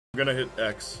I'm gonna hit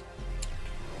X.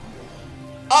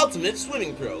 Ultimate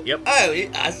Swimming Pro. Yep. Aoi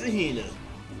Asahina.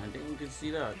 I think we can see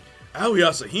that. Aoi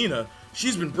Asahina?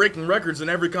 She's been breaking records in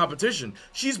every competition.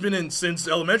 She's been in since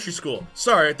elementary school.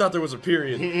 Sorry, I thought there was a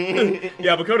period.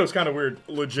 Yeah, Makoto's kind of weird.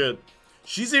 Legit.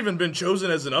 She's even been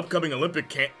chosen as an upcoming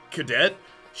Olympic cadet.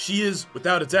 She is,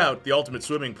 without a doubt, the ultimate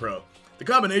swimming pro. The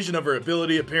combination of her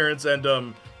ability, appearance,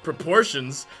 and,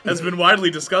 proportions has been widely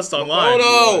discussed online.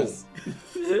 Oh no!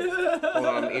 Hold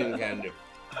on, I'm eating candy.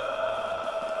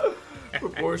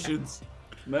 Proportions.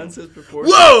 Man says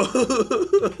proportions.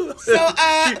 Whoa! So,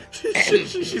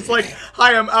 she's like,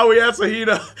 "Hi, I'm Aoi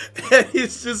Asahina," and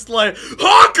he's just like,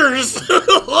 "Hawkers!"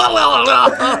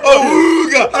 Awooga!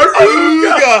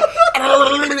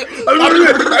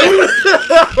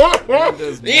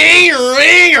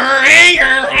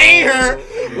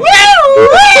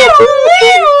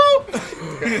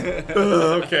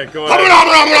 Okay, go on.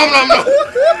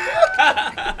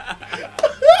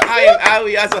 I am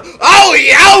Aoi Asahina.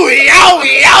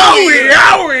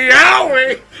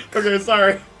 Owie! Okay,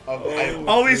 sorry.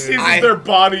 All he sees is their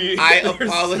body. I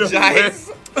apologize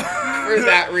for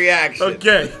that reaction.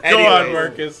 Okay, go on,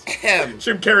 Marcus.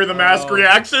 Should carry the mask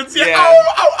reactions. Yeah. Yeah.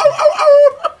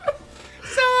 Ow.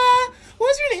 So, what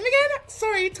was your name again?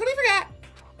 Sorry, totally forgot.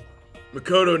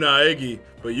 Makoto Naegi,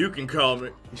 but you can call me.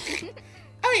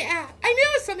 Oh yeah, I knew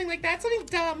it was something like that, something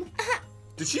dumb.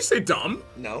 Did she say dumb?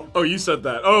 No. Oh, you said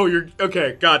that. Oh, you're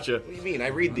okay. Gotcha. What do you mean? I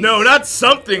read these. No, not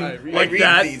something I like read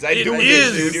that. these. I do It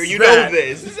this, is dude. You that. know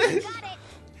this.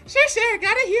 Sure,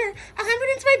 got it here.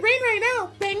 100 into my brain right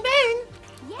now. Bang, bang.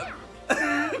 Yeah.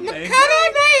 Makoto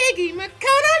Naegi,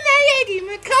 Makoto Naegi,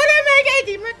 Makoto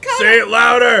Naegi, Makoto. Say it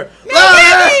louder.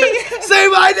 Naegi! Say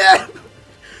my name.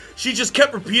 She just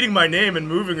kept repeating my name and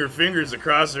moving her fingers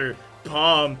across her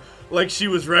palm like she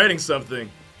was writing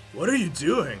something. What are you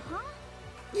doing?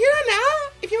 You don't know?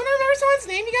 If you want to remember someone's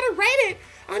name, you gotta write it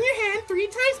on your hand 3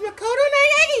 times. Makoto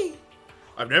Naegi.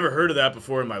 I've never heard of that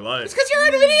before in my It's life. because you're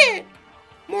an idiot.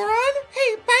 Moron.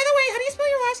 Hey, by the way, how do you spell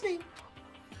your last name?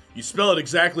 You spell it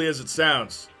exactly as it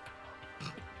sounds.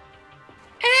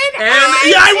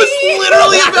 N-I-G. I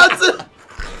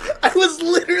was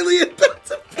literally about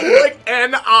to put like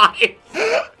N-I.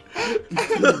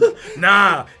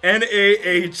 Nah,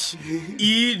 N-A-H-E-G-G.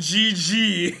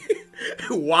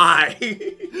 Why?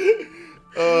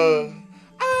 Well,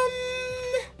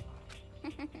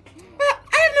 I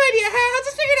have no idea. I'll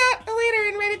just figure it out later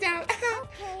and write it down. Okay.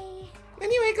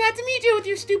 Anyway, glad to meet you with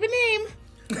your stupid name.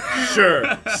 Sure,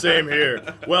 same here.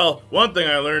 Well, one thing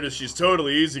I learned is she's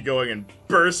totally easygoing and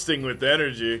bursting with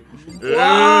energy.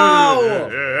 Wow,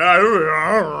 man.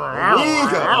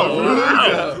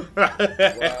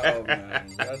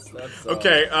 That's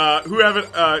Okay, who haven't,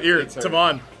 here, It's her.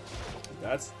 Tamon.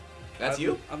 That's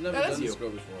you? I've never That's done you. this girl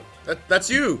before. That's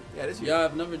you. Yeah, this is Yeah,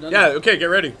 I've never done Yeah, it. okay, get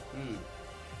ready.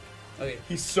 Okay.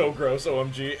 He's so gross,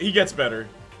 OMG. He gets better.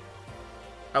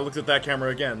 I looked at that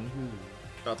camera again.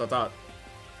 Dot, dot, dot.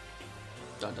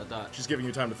 Dot, dot, dot. She's giving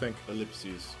you time to think.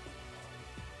 ellipses.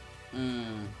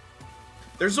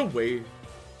 There's a way. Which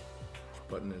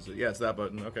button is it? Yeah, it's that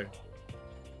button. Okay.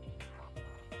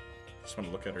 Just want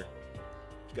to look at her.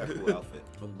 Got a cool outfit.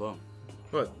 Boom.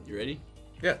 What? You ready?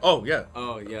 Yeah. Oh, yeah.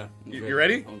 Oh, yeah. I'm You good.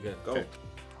 ready? I'm good. Go. Okay.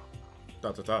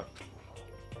 Dot, dot, dot.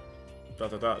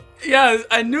 Dot, dot, dot. Yeah,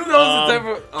 I knew that was the type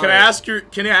of...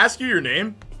 Can I ask you your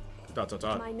name? Dot, dot,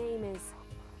 dot. My name is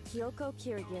Kyoko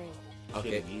Kirigiri.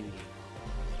 Okay.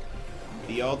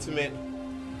 The ultimate.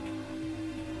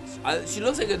 She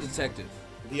looks like a detective.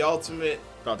 The ultimate.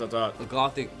 Dot, dot, dot. A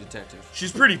gothic detective.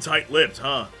 She's pretty tight-lipped,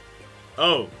 huh?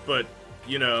 Oh, but,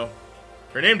 you know,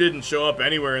 her name didn't show up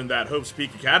anywhere in that Hope's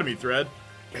Peak Academy thread.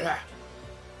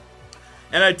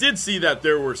 And I did see that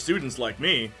there were students like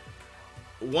me,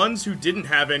 ones who didn't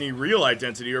have any real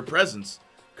identity or presence.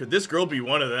 Could this girl be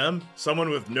one of them? Someone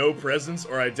with no presence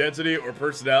or identity or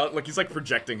personality? Like, he's like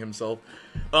projecting himself.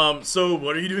 So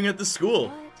what are you doing at this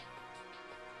school?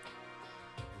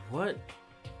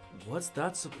 What's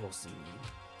that supposed to mean?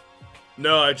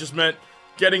 No, I just meant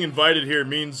getting invited here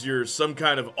means you're some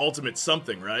kind of ultimate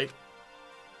something, right?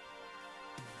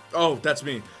 Oh, that's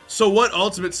me. So what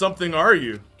ultimate something are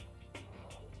you?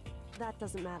 That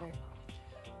doesn't matter.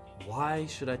 Why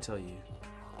should I tell you?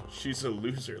 She's a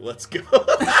loser. Let's go.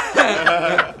 The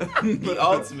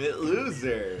ultimate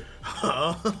loser.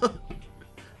 Huh?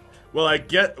 Well, I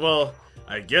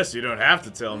guess you don't have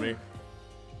to tell me.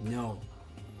 No,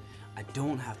 I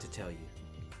don't have to tell you.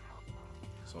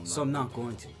 So I'm not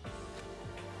going to.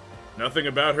 Nothing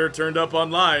about her turned up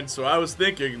online, so I was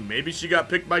thinking maybe she got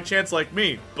picked by chance like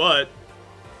me, but... ...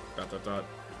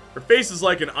 Her face is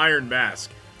like an iron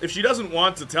mask. If she doesn't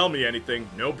want to tell me anything,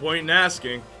 no point in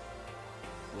asking.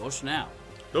 Well, snap.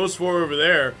 Those 4 over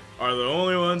there are the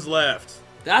only ones left.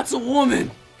 That's a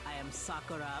woman. I am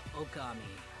Sakura Okami.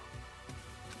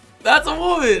 That's a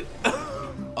woman.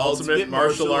 Ultimate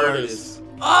martial artist.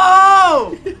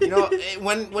 Oh! You know,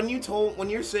 when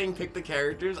you're saying pick the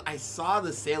characters, I saw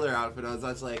the sailor outfit. I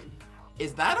was like,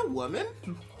 is that a woman?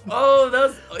 Oh,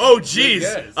 that's. Oh,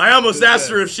 jeez. I almost asked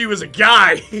her if she was a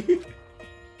guy.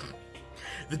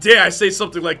 The day I say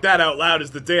something like that out loud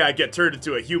is the day I get turned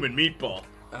into a human meatball.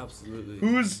 Absolutely.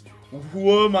 Whose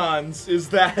woman's is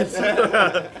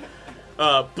that?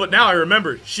 But now I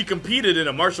remember, she competed in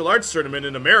a martial arts tournament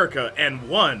in America and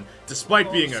won,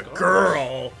 despite being a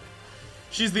girl.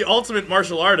 She's the ultimate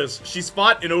martial artist. She's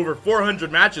fought in over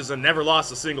 400 matches and never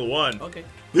lost a single one. Okay.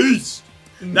 Peace!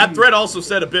 That thread also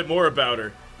said a bit more about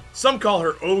her. Some call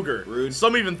her Ogre. Rude.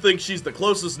 Some even think she's the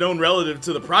closest known relative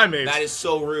to the primates. That is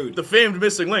so rude. The famed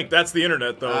missing link. That's the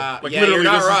internet, though. Yeah, Literally, you're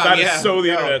not wrong. that Yeah, is so the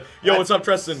no, internet. Yo, what's that's up,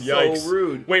 Tristan? Yikes. so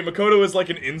rude. Wait, Makoto is like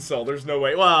an incel. There's no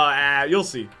way. Well, you'll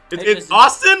see. Hey, It's listen.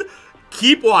 Austin.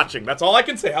 Keep watching. That's all I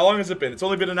can say. How long has it been? It's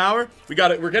only been an hour.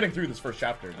 We're getting through this first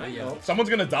chapter. Yeah. Someone's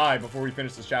gonna die before we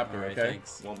finish this chapter. Alright, okay.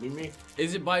 thanks. Won't be me.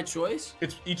 Is it by choice?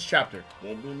 It's each chapter.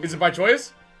 Won't be me. Is it by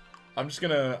choice? I'm just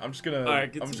gonna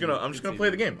Alright, play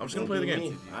the game. I'm just gonna play the Won't be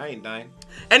game. me. I ain't dying.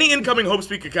 Any incoming Hope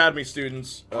Speak Academy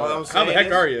students? All I'm How the saying heck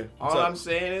is- are you? What's All up? I'm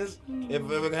saying is,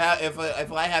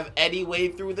 if I have any way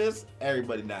through this,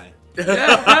 everybody die.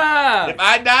 Yeah. If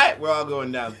I die, we're all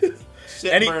going down.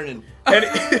 Shit burning.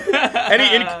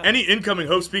 Any incoming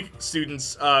Hope Speak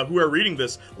students who are reading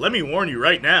this, let me warn you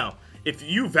right now. If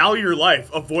you value your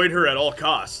life, avoid her at all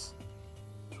costs.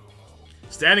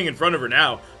 Standing in front of her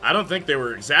now, I don't think they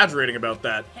were exaggerating about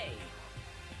that. Hey,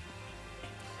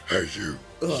 Hey, you.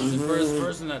 She's the first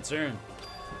person that turned.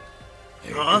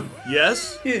 Huh?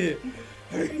 Yes?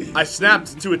 I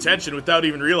snapped to attention without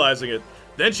even realizing it.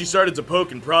 Then she started to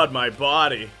poke and prod my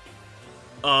body.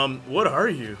 What are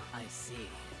you? I see.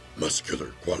 Muscular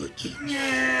quality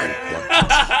and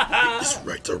quantity is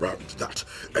right around that,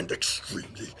 and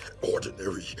extremely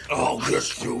ordinary. Oh,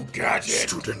 yes, you got it.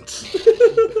 Student.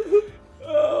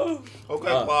 Okay,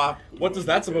 Bob. What does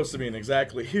that supposed to mean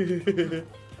exactly?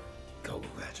 Go,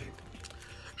 Magic.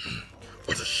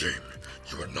 What a shame.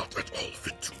 You are not at all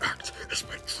fit to act as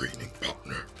my training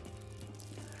partner.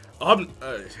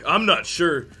 I'm not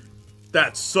sure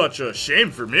that's such a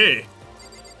shame for me.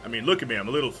 I mean, look at me. I'm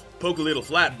a little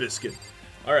flat biscuit.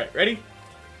 All right, ready?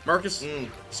 Marcus,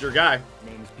 it's your guy.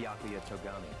 Name's Byakuya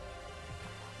Togami.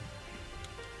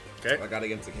 Okay. I gotta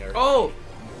get the character. Oh,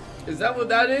 is that what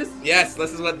that is? Yes,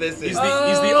 this is what this is. He's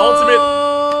the ultimate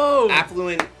Oh!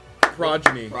 affluent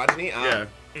progeny. progeny. Yeah.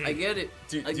 I get it.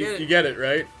 I get You it. get it,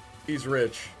 right? He's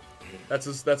rich. That's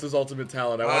his ultimate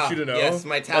talent. I want you to know. yes,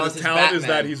 my talent that his is talent is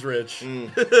Batman. that he's rich.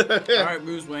 All right,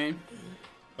 Bruce Wayne.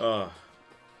 Oh,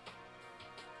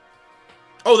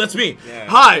 that's me. Yeah.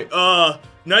 Hi.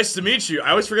 Nice to meet you. I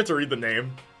always forget to read the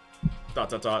name. ...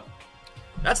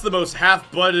 That's the most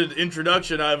half-butted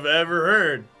introduction I've ever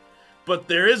heard. But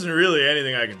there isn't really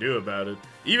anything I can do about it.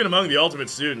 Even among the ultimate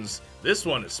students, this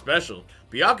one is special.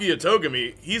 Byakuya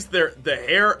Togami, he's the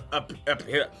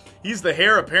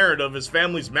heir apparent of his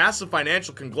family's massive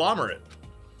financial conglomerate.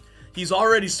 He's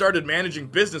already started managing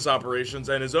business operations,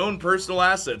 and his own personal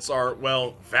assets are,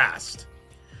 well, vast.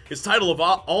 His title of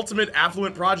ultimate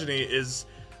affluent progeny is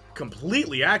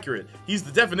completely accurate. He's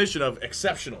the definition of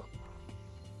exceptional.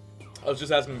 I was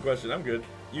just asking a question. I'm good.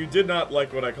 You did not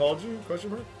like what I called you? Question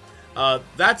mark?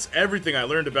 That's everything I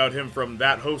learned about him from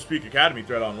that Hope Speak Academy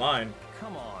thread online.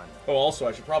 Come on. Oh, also,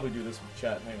 I should probably do this with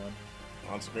chat. Hang on.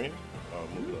 On screen? Oh,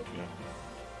 move it up, yeah.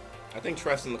 I think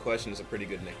Tress in the Question is a pretty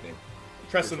good nickname.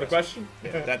 Tress in the question?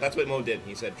 Yeah, that's what Mo did.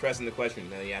 He said Tress in the Question,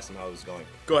 and then he asked him how it was going.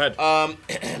 Go ahead.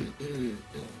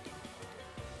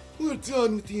 We're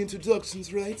done with the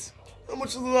introductions, right? How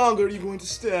much longer are you going to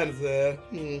stand there?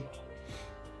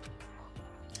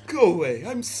 Go away.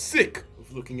 I'm sick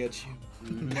of looking at you.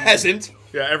 Peasant.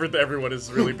 Yeah, everyone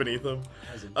is really beneath him.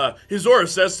 His aura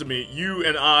says to me, you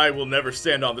and I will never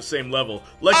stand on the same level.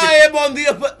 I am on the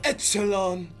upper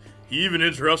echelon. He even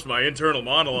interrupts my internal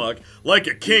monologue, like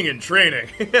a king in training.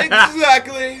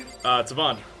 Exactly.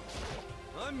 Tavon.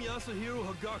 I'm Yasuhiro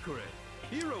Hagakure.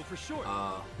 Hero for short.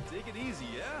 Take it easy,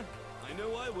 yeah? I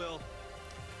know I will.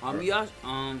 Wait,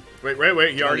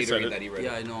 he already said it.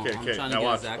 Yeah, I know. Okay, I'm trying to now get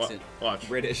watch, his accent. watch.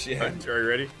 British, yeah. Right, are you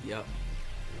ready? Yep.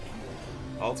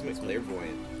 Ultimate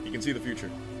clairvoyant. You can see the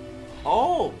future.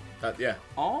 Oh. Yeah.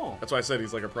 Oh. That's why I said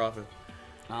he's like a prophet.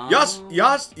 Um, Yasuhiro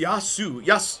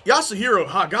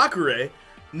Hagakure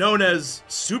known as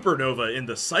Supernova in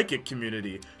the psychic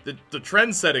community, the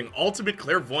trend-setting ultimate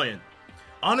clairvoyant.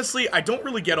 Honestly, I don't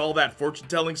really get all that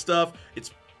fortune-telling stuff.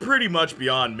 It's pretty much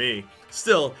beyond me.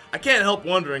 Still, I can't help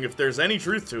wondering if there's any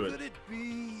truth to it. Could it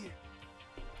be?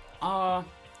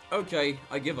 Okay,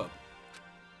 I give up.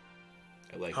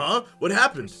 I like Huh? What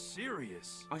happened?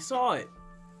 Serious? I saw it.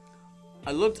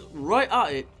 I looked right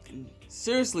at it.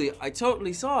 Seriously, I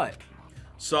totally saw it.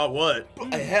 Saw what?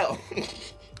 What the hell?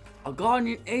 A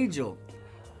guardian angel.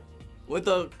 With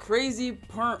a crazy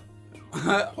perm.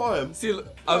 Poem. See,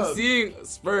 I'm seeing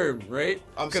sperm, right?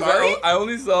 I'm 'Cause sorry? I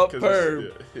only saw 'Cause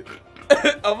perm.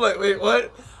 it's- I'm like, wait,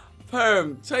 what?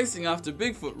 Perm chasing after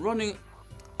Bigfoot, running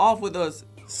off with a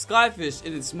skyfish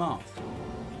in its mouth.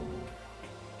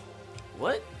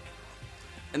 What?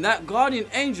 And that guardian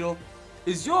angel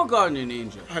is your guardian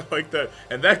angel. I like that.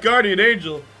 And that guardian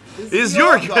angel is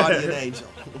your guardian angel.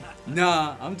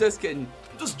 Nah, I'm just kidding.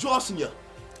 Just jossing you.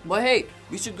 But hey,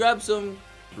 we should grab some.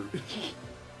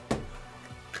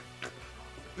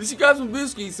 We should grab some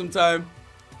brewskis sometime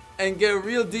and get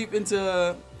real deep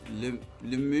into Lemuria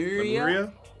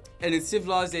Lemuria? and its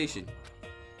civilization.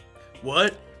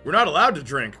 What? We're not allowed to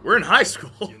drink. We're in high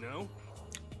school. You know?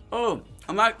 Oh,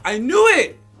 I'm not. I knew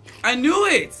it. I knew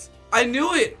it. I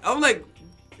knew it. I'm like,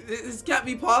 this can't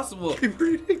be possible. Keep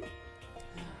reading.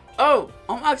 Oh,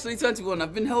 I'm actually 21.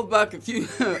 I've been held back a few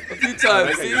times. I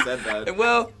like how See? you said that. And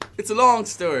well, it's a long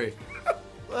story.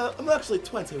 Well, I'm actually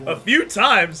 21. A few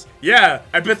times? Yeah,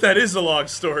 I bet that is a long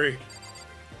story.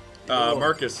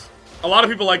 Marcus. A lot of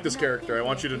people like this character, I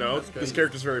want you to know. This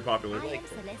character's very popular. I am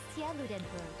Celestia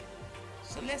Ludenberg.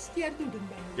 Celestia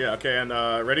Ludenberg. Yeah, okay, and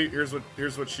ready? Here's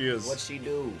what she is. What'd she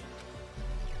do?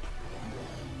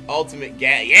 Ultimate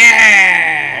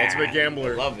yeah! Ultimate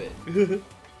gambler. Love it.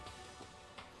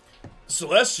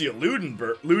 Celestia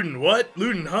Ludenberg. Luden what?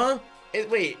 Luden, huh?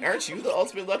 Wait, aren't you the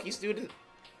ultimate lucky student?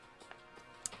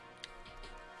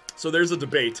 So there's a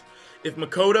debate. If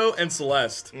Makoto and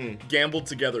Celeste gambled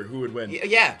together, who would win?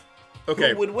 Yeah.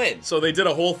 Okay. Who would win? So they did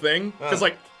a whole thing because,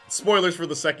 like, spoilers for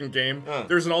the second game. Uh.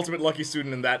 There's an ultimate lucky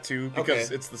student in that too because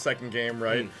Okay. it's the second game,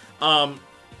 right?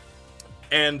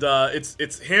 And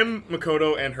it's him,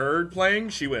 Makoto, and her playing.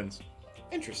 She wins.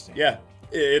 Interesting. Yeah,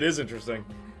 it is interesting.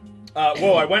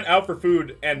 Whoa! I went out for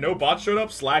food and no bot showed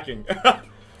up. Slacking.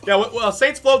 Yeah, well,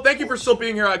 Saints Flow, thank you for still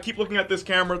being here. I keep looking at this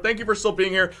camera. Thank you for still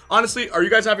being here. Honestly, are you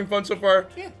guys having fun so far?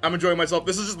 Yeah. I'm enjoying myself.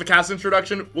 This is just the cast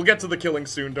introduction. We'll get to the killing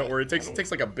soon. Don't worry. It takes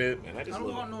like a bit. Man, I just I don't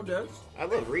love, want no deaths. I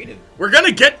love reading. We're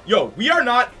gonna get... Yo, we are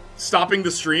not stopping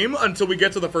the stream until we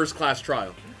get to the first class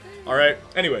trial. All right?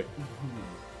 Anyway.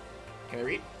 Can I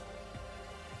read?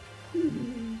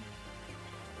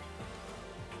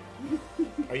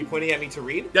 Are you pointing at me to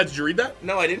read? Yeah, did you read that?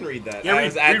 No, I didn't read that. Yeah, I read,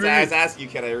 was read, read, I was read. asking you,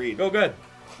 can I read? Go good.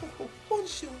 Oh,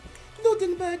 bonjour.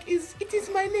 Ludenberg is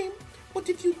my name, but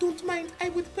if you don't mind, I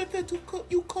would prefer to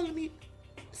call me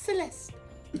Celeste.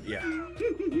 Yeah.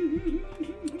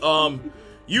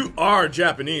 You are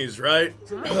Japanese, right?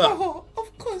 Oh,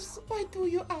 of course. Why do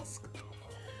you ask?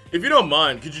 If you don't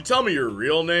mind, could you tell me your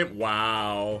real name?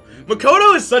 Wow.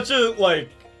 Makoto is such a, like...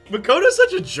 Makoto's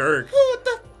such a jerk. Who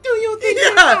the do you think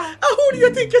you Yeah! are? Who do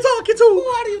you think you're talking Who to?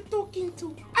 are you talking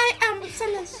to? I am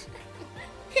Celeste.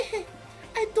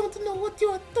 I don't know what you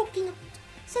are talking about.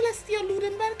 Celestia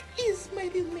Ludenberg is my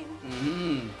real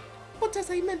name. But as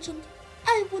I mentioned,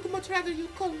 I would much rather you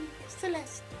call me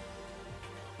Celeste.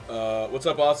 What's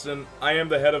up, Austin? I am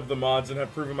the head of the mods and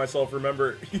have proven myself.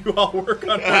 Remember, you all work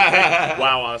on my...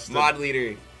 Wow, Austin. Mod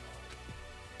leader.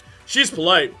 She's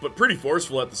polite, but pretty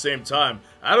forceful at the same time.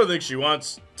 I don't think she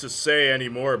wants to say any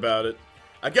more about it.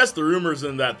 I guess the rumors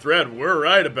in that thread were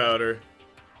right about her.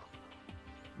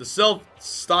 The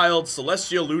self-styled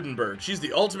Celestia Ludenberg. She's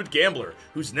the ultimate gambler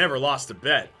who's never lost a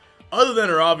bet. Other than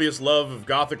her obvious love of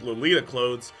gothic Lolita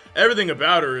clothes, everything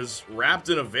about her is wrapped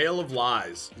in a veil of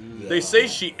lies. They say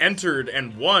she entered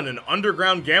and won an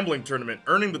underground gambling tournament,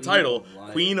 earning the title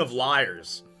Queen of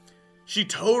Liars. She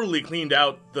totally cleaned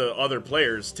out the other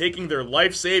players, taking their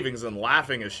life savings and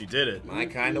laughing as she did it. My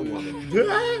kind of woman.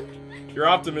 Your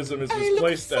optimism is I look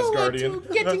misplaced as forward Guardian.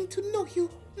 to getting to know you,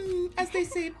 as they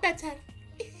say, better.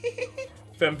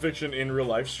 Femfiction in real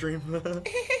life stream.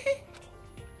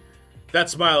 That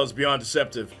smile is beyond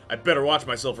deceptive. I better watch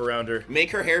myself around her.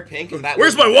 Make her hair pink and that.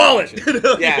 Where's my wallet?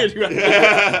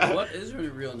 Yeah. What is her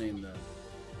real name, though?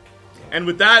 And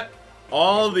with that,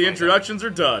 all of the introductions are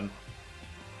done.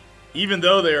 Even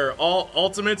though they are all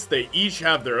ultimates, they each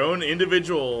have their own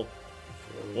individual...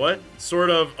 What? Sort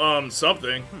of,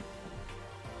 something.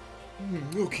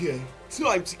 Okay,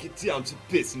 time to get down to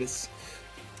business.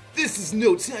 This is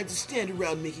no time to stand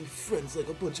around making friends like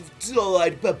a bunch of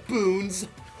dull-eyed baboons.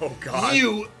 Oh, God.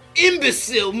 You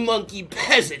imbecile monkey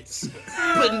peasants!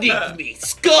 Beneath me,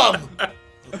 scum!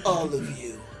 All of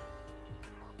you.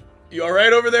 You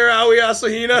alright over there, Aoi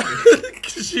Asahina?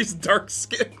 She's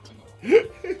dark-skinned.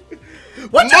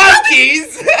 What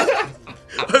monkeys?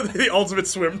 The ultimate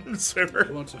swimmer. A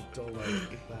bunch of dull-eyed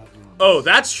baboons. Oh,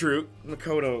 that's true.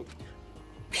 Makoto.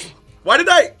 Why did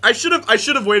I should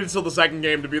have waited till the second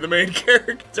game to be the main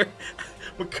character.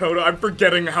 Makoto, I'm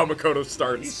forgetting how Makoto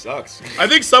starts. He sucks. I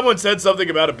think someone said something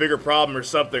about a bigger problem or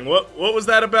something. What was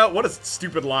that about? What a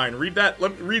stupid line. Read that.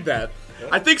 Let me read that.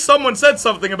 I think someone said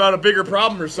something about a bigger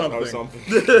problem or something.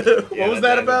 What was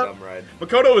that about?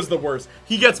 Makoto is the worst.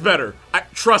 He gets better.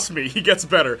 Trust me, he gets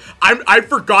better. I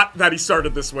forgot that he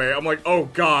started this way. I'm like, oh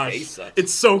gosh,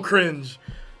 it's so cringe.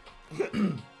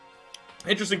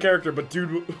 Interesting character, but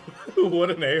dude, what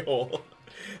an a-hole.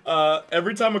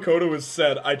 Every time Makoto is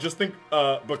said, I just think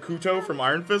Bakuto from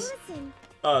Iron Fist.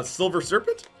 Silver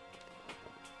Serpent?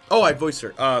 Oh, I voiced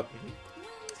her. Well,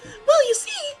 you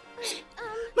see,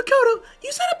 Makoto,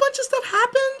 you said a bunch of stuff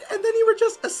happened, and then you were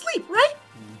just asleep, right?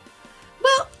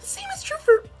 Well, the same is true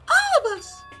for all of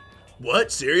us.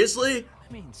 What? Seriously?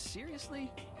 I mean, seriously?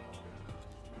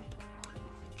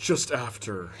 Just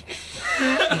after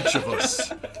each of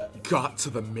us got to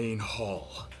the main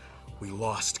hall, we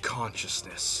lost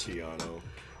consciousness.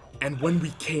 And when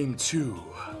we came to,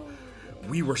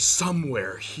 we were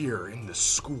somewhere here in the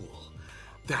school.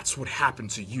 That's what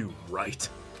happened to you, right?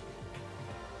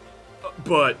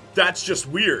 But that's just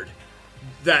weird.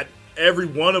 That every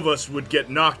one of us would get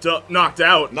knocked out like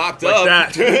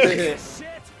that.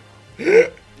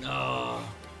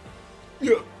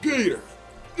 Yeah, Peter.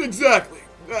 Exactly.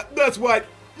 That's why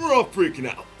we're all freaking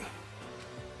out.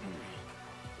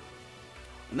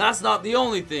 And that's not the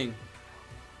only thing.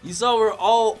 You saw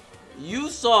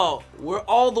where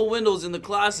all the windows in the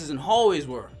classes and hallways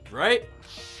were, right?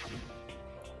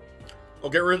 Oh,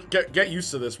 get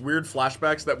used to this. Weird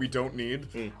flashbacks that we don't need.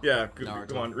 Yeah,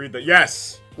 go on, read that.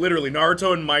 Yes! Literally,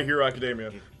 Naruto and My Hero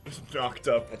Academia. Knocked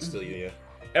up. That's still you, yeah.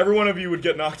 Every one of you would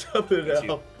get knocked up in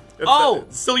hell. Oh!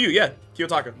 Still you, yeah.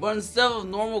 Kiyotaka. But instead of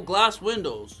normal glass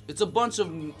windows, it's a bunch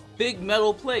of big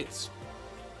metal plates.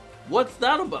 What's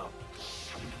that about?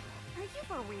 Are you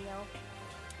for real?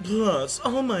 Plus,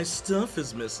 all my stuff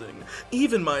is missing.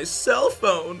 Even my cell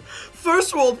phone.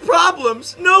 First world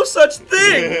problems. No such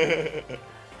thing.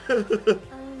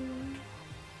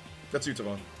 That's you,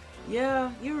 Tavon.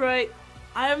 Yeah, you're right.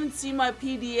 I haven't seen my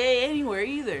PDA anywhere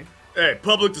either. Hey,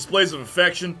 public displays of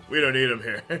affection. We don't need them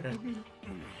here.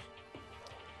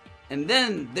 And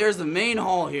then there's the main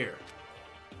hall here.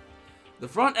 The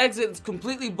front exit is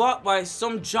completely blocked by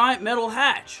some giant metal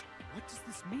hatch. What does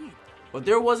this mean? But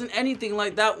there wasn't anything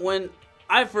like that when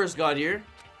I first got here.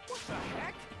 What the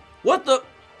heck?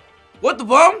 What the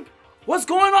bum? What's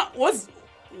going on? What's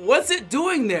it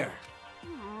doing there?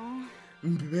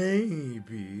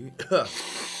 Maybe.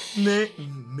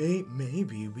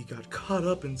 Maybe we got caught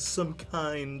up in some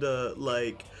kind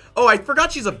like... Oh, I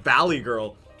forgot she's a valley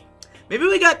girl. Maybe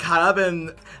we got caught up in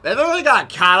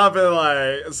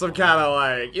like some kind of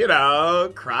like, you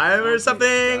know, crime or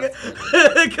something.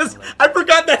 Because I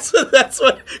forgot that's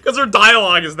what because her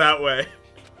dialogue is that way.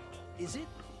 Is it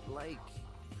like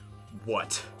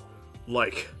What?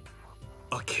 Like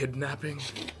a kidnapping?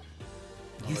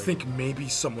 You think maybe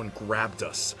someone grabbed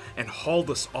us and hauled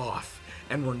us off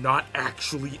and we're not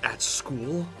actually at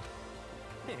school?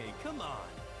 Hey, come on.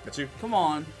 That's you. Come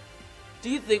on.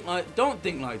 Don't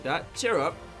think like that. Cheer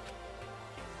up.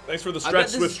 Thanks for the stretch,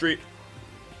 Swift Street.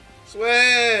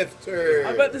 Swifter!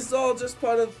 I bet this is all just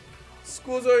part of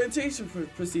school's orientation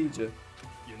procedure.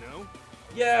 You know?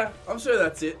 Yeah, I'm sure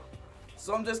that's it.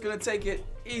 So I'm just gonna take it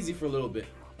easy for a little bit.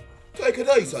 Take it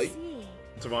easy.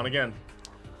 Tavon again.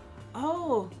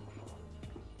 Oh.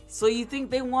 So you think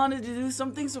they wanted to do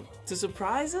something to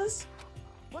surprise us?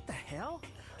 What the hell?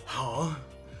 Huh?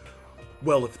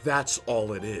 Well, if that's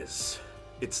all it is,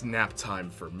 it's nap time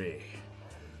for me.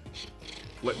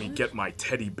 Let me get my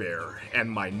teddy bear and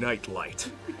my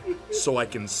nightlight so I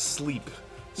can sleep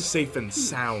safe and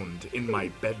sound in my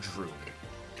bedroom.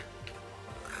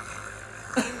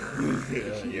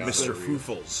 Mr.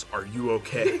 Foofles, are you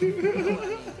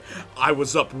okay? I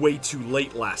was up way too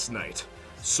late last night,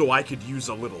 so I could use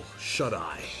a little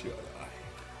shut-eye.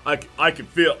 I could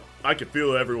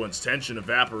feel everyone's tension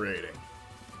evaporating.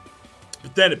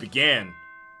 But then it began.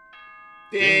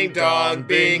 Ding dong,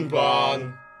 bing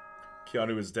bong.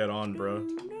 Keanu is dead on, bro.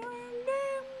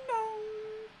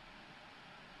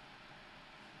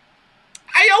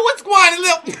 Hey, yo, what's going on,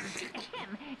 little?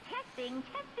 Testing.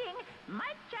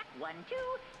 Mic check. 1, 2.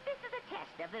 This is a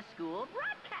test of the school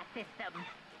broadcast system.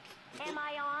 Am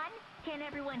I on? Can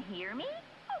everyone hear me?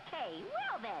 Okay,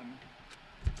 well then.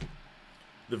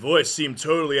 The voice seemed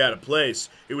totally out of place.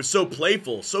 It was so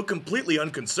playful, so completely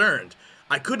unconcerned.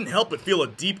 I couldn't help but feel a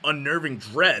deep, unnerving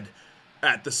dread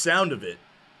at the sound of it.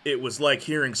 It was like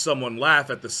hearing someone laugh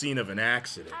at the scene of an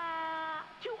accident.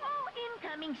 To all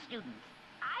incoming students,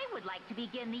 I would like to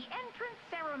begin the entrance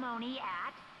ceremony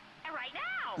at... right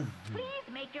now! Please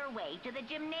make your way to the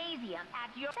gymnasium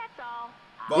at your... That's all.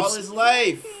 Ball is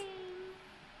life.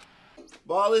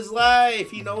 Ball is life.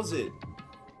 He knows it.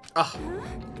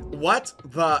 What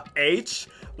the H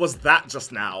was that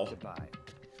just now? Goodbye.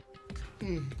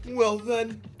 Well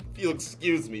then, if you'll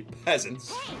excuse me,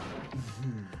 peasants.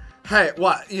 Hey,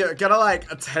 what? You're gonna, like,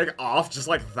 take off just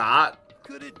like that?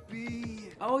 Could it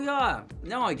be? Oh yeah,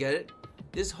 now I get it.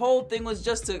 This whole thing was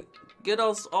just to get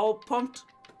us all pumped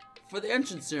for the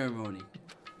entrance ceremony.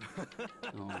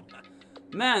 Oh.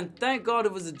 Man, thank God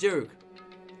it was a joke.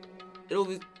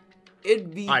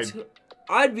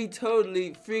 I'd be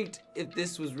totally freaked if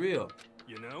this was real.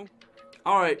 You know?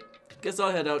 Alright, guess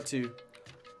I'll head out too.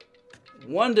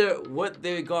 Wonder what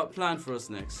they got planned for us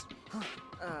next.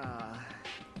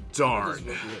 Darn.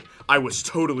 I was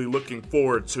totally looking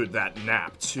forward to that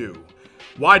nap, too.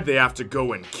 Why'd they have to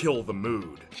go and kill the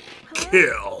mood?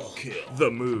 Kill the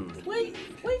mood. Wait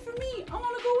for me. I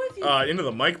want to go with you. Into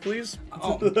the mic, please.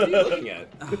 Oh, What are you looking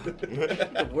at?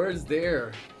 the word's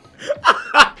there.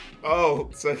 Oh,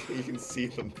 so you can see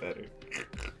them better.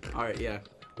 Alright, yeah.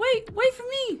 Wait for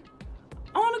me.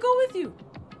 I want to go with you.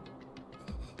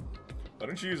 Why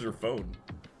don't you use your phone?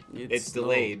 It's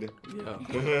delayed. Yeah.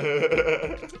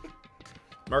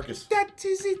 Marcus. That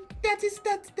is it. That is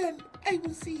that then. I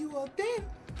will see you all then.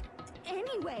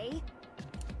 Anyway,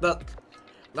 Not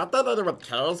that anyone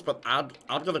cares, but I'm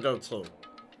gonna go too.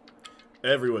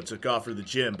 Everyone took off for the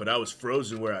gym, but I was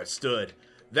frozen where I stood.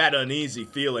 That uneasy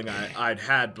feeling I'd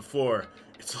had before.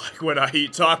 It's like when I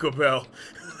eat Taco Bell.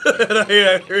 And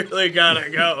I really gotta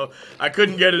go. I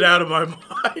couldn't get it out of my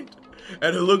mind.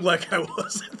 And it looked like I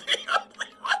wasn't the only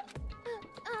one.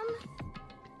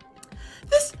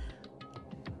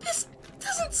 This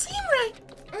doesn't seem right.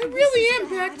 I really am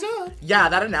backed up. Yeah,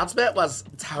 that announcement was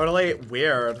totally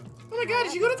weird. Oh my god,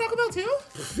 did you go to Taco Bell too?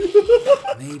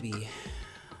 Maybe.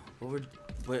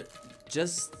 But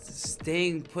just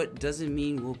staying put doesn't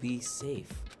mean we'll be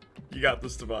safe. You got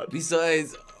this, Devon.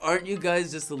 Besides, aren't you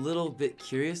guys just a little bit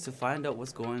curious to find out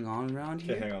what's going on around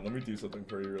here? Okay, hang on. Let me do something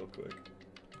for you real quick.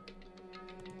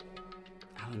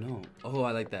 I don't know. Oh,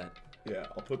 I like that. Yeah,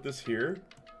 I'll put this here.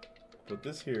 Put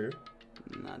this here.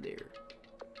 Not there.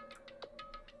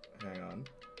 Hang on.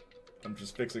 I'm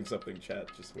just fixing something, chat.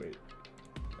 Just wait.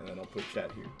 And then I'll put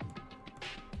chat here.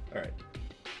 Alright.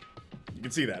 You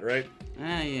can see that, right?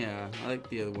 Yeah. I like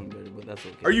the other one better, but that's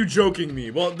okay. Are you joking me?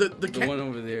 Well, the one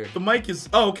over there? The mic is...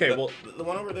 Oh, okay, well... The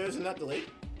one over there, isn't that delayed?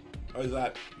 Or is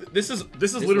that... This is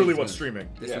literally what's streaming.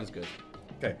 This one's good.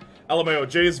 Okay. LMAO,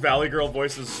 Jay's Valley Girl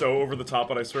voice is so over the top,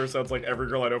 but I swear it sounds like every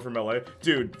girl I know from LA.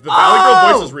 Dude, the Valley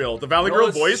Girl voice is real. The Valley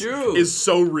Girl voice is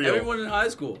so real. Everyone in high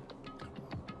school.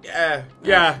 Yeah.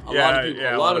 A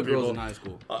lot of girls in high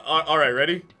school. Alright,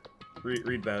 ready?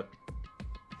 Read that.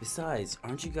 Besides,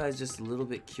 aren't you guys just a little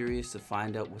bit curious to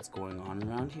find out what's going on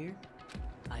around here?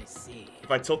 I see. If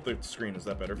I tilt the screen, is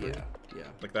that better for you? Yeah.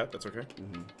 Like that? That's okay?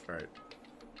 Mm-hmm. Alright.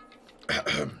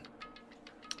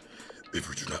 If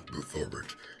we do not move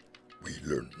forward, we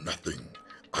learn nothing.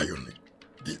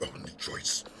 The only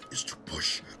choice is to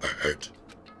push ahead.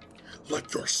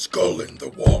 Like your skull in the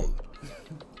wall.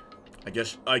 I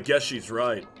guess she's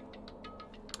right.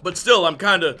 But still, I'm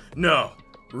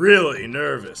really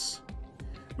nervous.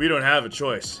 We don't have a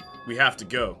choice. We have to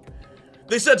go.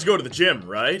 They said to go to the gym,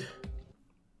 right?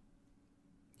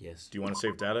 Yes. Do you want to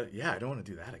save data? Yeah, I don't want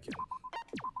to do that again.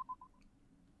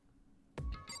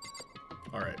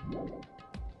 Alright.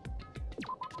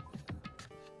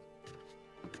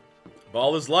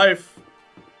 Ball is life.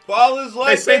 Ball is life,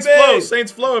 Hey, Saints baby! Flow,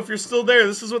 Saints Flow, if you're still there,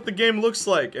 this is what the game looks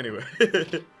like. Anyway.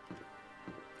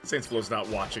 Saints Flow's not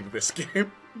watching this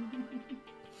game.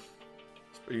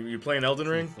 You playing Elden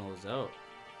Ring? Flow's out.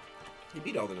 He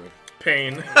beat Elden Ring.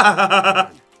 Pain.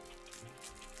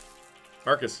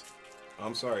 Marcus.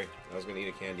 I'm sorry. I was gonna eat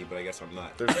a candy, but I guess I'm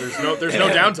not. There's no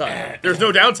downtime. There's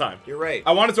no downtime. You're right.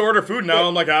 I wanted to order food now.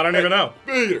 I'm like, I don't even know.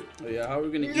 Peter. Oh, yeah, how are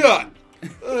we gonna eat? Yeah.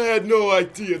 I had no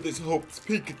idea this Hope's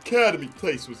Peak Academy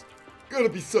place was gonna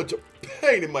be such a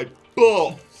pain in my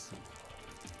balls.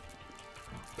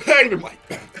 Pain in my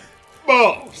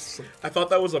balls. I thought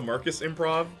that was a Marcus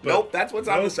improv. But Nope, that's what's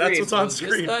on the screen. That's what's on This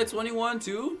screen. guy 21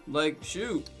 too? Like,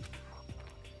 shoot.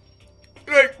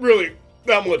 it ain't really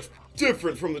that much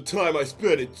different from the time I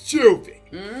spent at Juvie.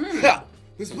 Hell,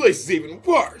 this place is even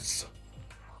worse.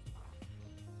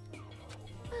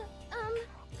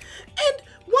 And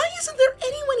why isn't there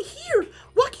anyone here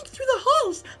walking through the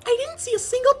halls? I didn't see a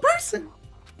single person.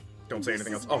 Don't say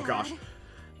anything else. Oh gosh.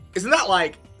 Isn't that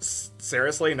like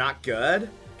seriously not good?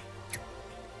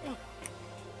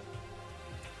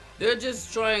 They're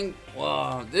just trying.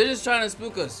 Wow, they're just trying to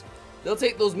spook us. They'll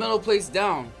take those metal plates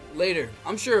down later.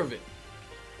 I'm sure of it.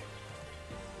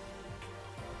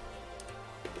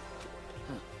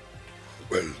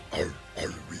 Well, all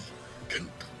we can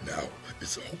do now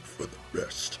is hope for the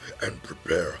best and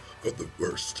prepare for the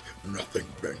worst. Nothing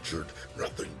ventured,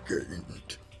 nothing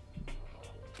gained.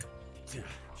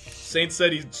 Saints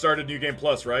said he started New Game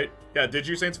Plus, right? Yeah, did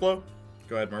you, Saints Flow?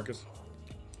 Go ahead, Marcus.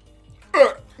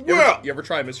 You ever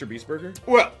try Mr. Beast Burger?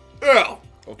 Well,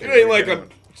 Okay, it ain't we're like getting I'm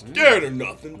scared or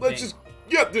nothing. Let's just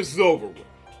get this over with.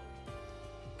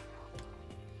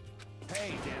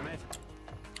 Hey, damn it.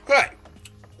 Hey,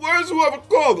 where's whoever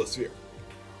called us here?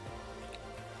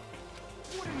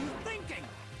 What are you thinking?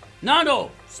 Nando,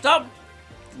 stop!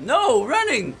 No,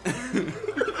 running!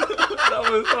 That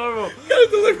was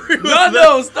horrible.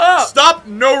 Nando, stop! Stop!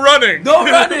 No running! No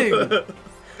running!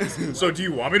 So, do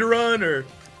you want me to run or?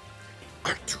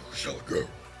 I too shall go.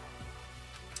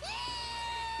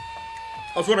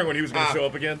 I was wondering when he was going to show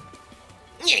up again.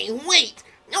 Hey, wait!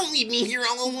 Don't leave me here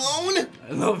all alone!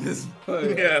 I love his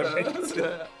voice.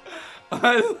 Yeah.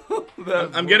 I love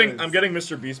that I'm getting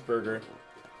Mr. Beast Burger.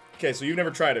 Okay, so you've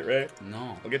never tried it, right?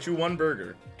 No. I'll get you one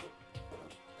burger.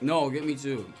 No, get me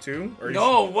two. Two? Or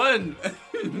No, one!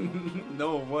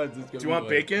 No, one. Just do you want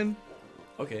bacon?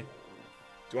 Okay. Do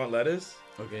you want lettuce?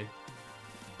 Okay.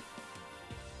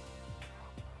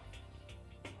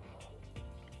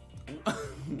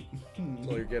 That's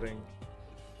all you're getting.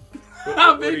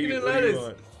 I'm what do bacon you- and what do you lettuce.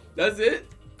 want? That's it?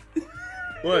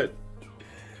 What?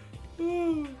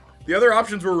 The other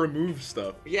options were remove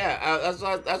stuff. Yeah, that's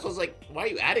what I was like, why are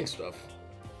you adding stuff?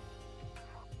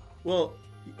 Well,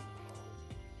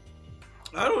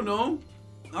 I don't know.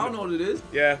 I don't know what it is.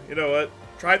 yeah, you know what?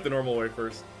 Try it the normal way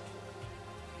first.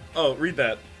 Oh, read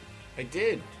that. I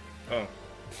did. Oh.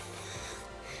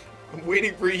 I'm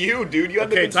waiting for you, dude. You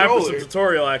have Okay, the time for controller. some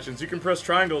tutorial actions. You can press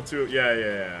triangle to...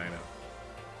 Yeah, I know.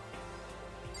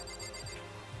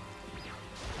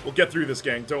 We'll get through this,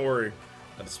 gang. Don't worry.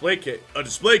 A display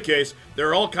case. There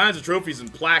are all kinds of trophies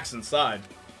and plaques inside.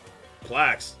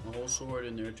 Plaques. A whole sword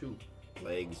in there, too.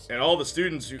 Legs. And all the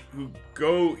students who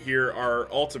go here are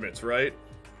ultimates, right?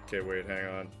 Okay, wait, hang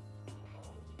on.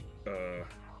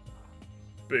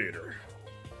 Bader.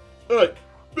 Hey,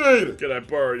 Bader. Can I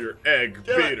borrow your egg,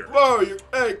 Bader? Borrow your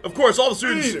egg. Of course, all the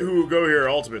students Bader. who go here are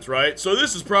ultimates, right? So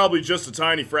this is probably just a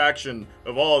tiny fraction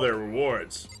of all their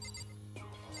rewards.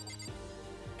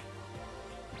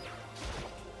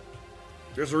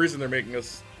 There's a reason they're making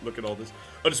us look at all this.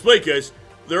 A display case.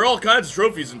 There are all kinds of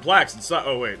trophies and plaques inside.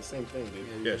 Oh, wait. Same thing,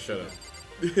 dude. Yeah, shut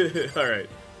up. Alright.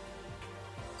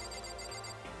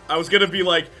 I was gonna be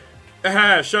like,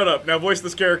 aha, shut up, now voice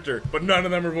this character. But none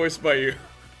of them are voiced by you.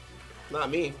 Not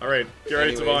me. Alright, get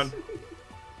ready, Anyways.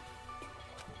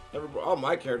 Tavon. All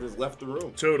my characters left the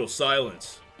room. Total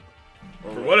silence.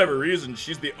 For whatever reason,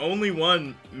 she's the only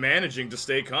one managing to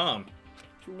stay calm.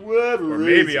 For whatever Or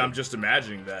reason. maybe I'm just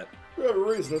imagining that. For whatever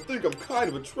reason, I think I'm kind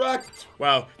of attracted to her.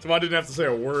 Wow, Tavon didn't have to say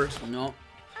a word. No.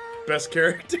 Best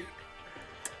character.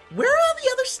 Where are all the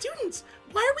other students?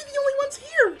 Why are we the only ones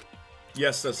here?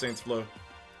 Yes, says Saints Flow.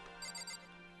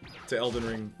 To Elden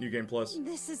Ring New Game Plus.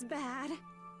 This is bad.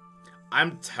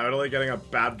 I'm totally getting a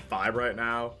bad vibe right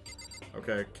now.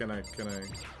 Okay, can I?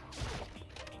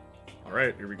 All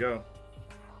right, here we go.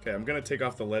 Okay, I'm gonna take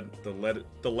off the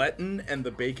letin and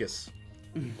the bacus.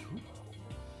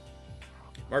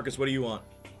 Marcus, what do you want?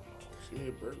 She made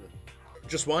a burger.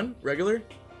 Just one, regular?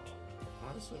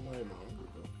 Honestly, I'm not even hungry,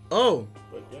 though. Oh,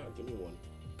 But yeah, give me one.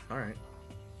 all right.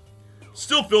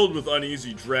 Still filled with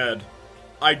uneasy dread,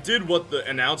 I did what the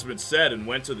announcement said and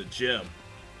went to the gym.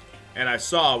 And I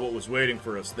saw what was waiting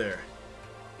for us there.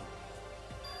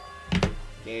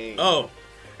 Dang. Oh,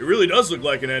 it really does look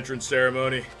like an entrance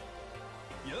ceremony.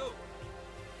 Yo.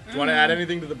 Do you want to add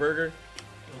anything to the burger?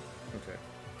 Okay.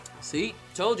 See?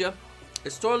 Told you.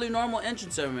 It's totally normal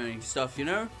entrance ceremony stuff, you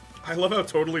know? I love how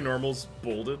totally normal's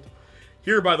bolded.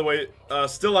 Here, by the way,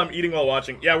 still I'm eating while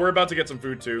watching. Yeah, we're about to get some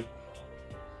food too.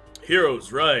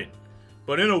 Heroes, right.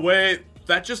 But in a way,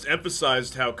 that just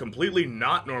emphasized how completely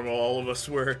not normal all of us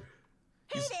were.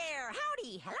 Hey there,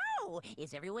 howdy, hello.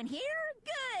 Is everyone here?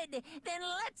 Good. Then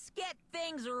let's get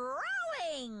things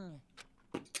rolling.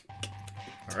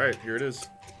 Alright, here it is.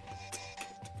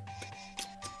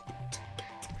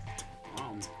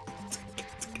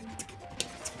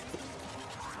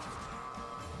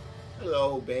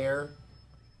 Hello, bear.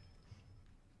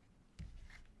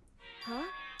 Huh?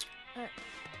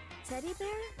 Teddy bear?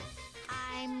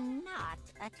 I'm not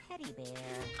a teddy bear.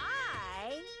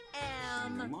 I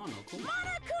am Monokuma!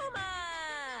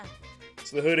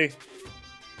 It's the hoodie.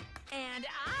 And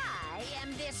I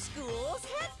am this school's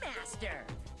headmaster.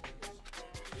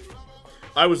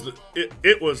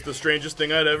 It was the strangest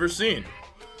thing I'd ever seen.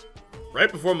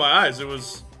 Right before my eyes, it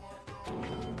was.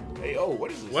 Hey, oh,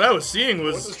 what is this? What I was seeing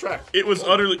was. What's this track? It was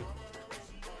utterly.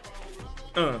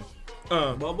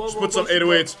 Just put some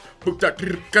 808s. The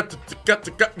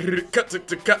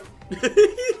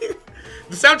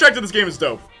soundtrack to this game is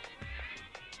dope.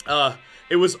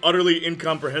 It was utterly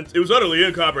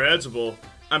incomprehensible.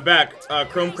 I'm back.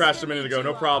 Chrome crashed a minute ago.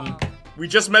 No problem. We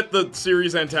just met the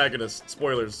series antagonist.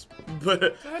 Spoilers.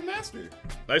 But Master.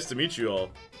 nice to meet you all.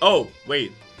 Oh,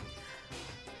 wait.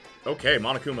 Okay,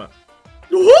 Monokuma.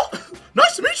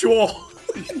 Nice to meet you all.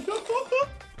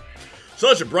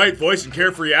 Such a bright voice and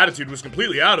carefree attitude was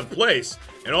completely out of place,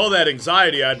 and all that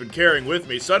anxiety I'd been carrying with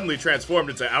me suddenly transformed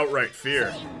into outright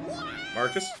fear.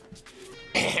 Marcus?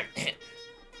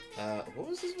 What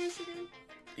was his voice again?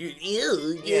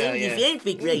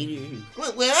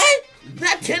 What?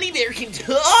 That teddy bear can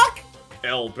talk?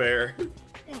 L Bear.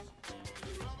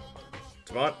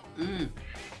 Devon?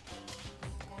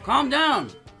 Calm down.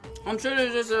 I'm sure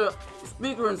there's just a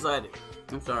speaker inside it.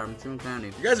 I'm sorry, I'm chewing candy.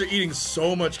 You guys are eating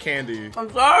so much candy. I'm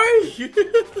sorry.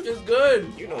 It's good.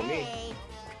 You know me.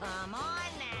 Come on now.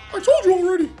 I told you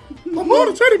already. I'm not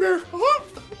a teddy bear.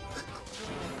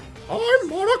 I'm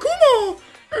Monokuma,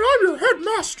 and I'm your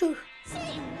headmaster.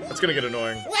 That's gonna get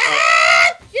annoying.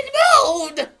 What? You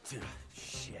moved!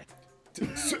 Shit.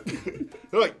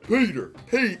 Like, Peter,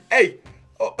 hey.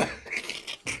 Oh.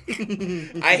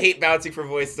 I hate bouncing from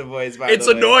voice to voice, by It's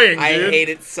the way. annoying, I dude. hate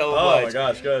it so Oh much. my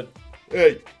gosh, good.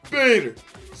 Hey, Peter,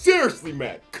 seriously,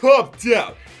 man, calm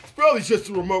down. It's probably just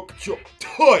a remote control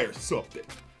toy or something.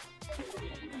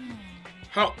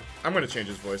 How? I'm gonna change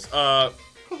his voice. How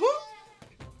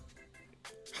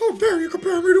dare you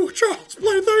compare me to a child's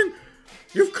plaything?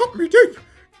 You've cut me deep.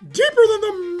 Deeper than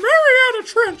the Mariana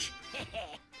Trench.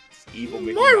 Evil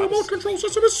Mickey My Mouse. remote control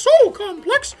system is so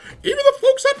complex, even the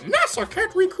folks at NASA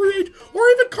can't recreate or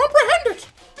even comprehend it.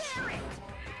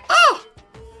 Ah!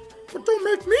 But don't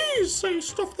make me say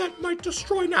stuff that might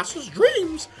destroy NASA's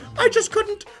dreams. I just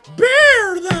couldn't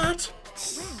bear that.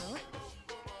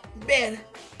 Man,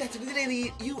 that's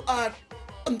really, you are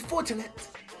unfortunate,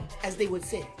 as they would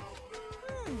say.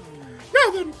 Now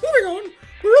then, moving on.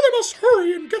 We really must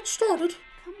hurry and get started.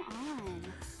 Come on.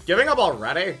 Giving up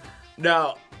already?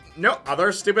 No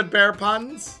other stupid bear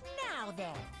puns? Now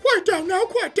then. Quiet down now,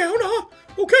 quiet down,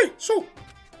 Okay, so...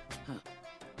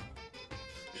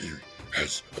 He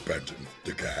has abandoned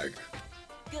the gag.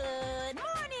 Good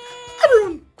morning.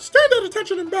 Everyone, stand at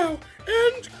attention and bow.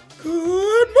 And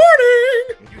good morning!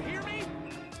 You hear me?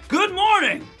 Good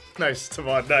morning. Nice,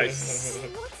 Tavon, nice.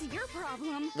 What's your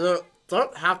problem?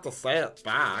 Don't have to say it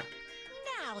back.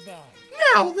 Now then.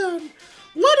 Now then,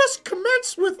 let us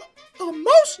commence with a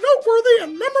most noteworthy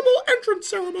and memorable entrance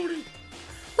ceremony.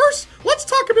 First, let's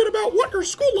talk a bit about what your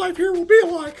school life here will be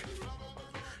like.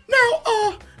 Now,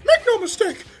 make no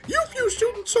mistake, you few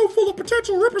students so full of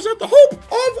potential represent the hope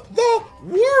of the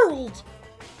world.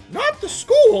 Not the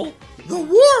school, the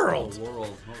world.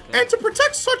 Okay. And to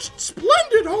protect such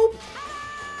splendid hope,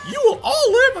 you will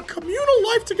all live a communal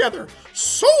life together,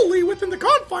 solely within the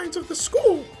confines of the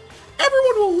school.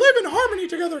 Everyone will live in harmony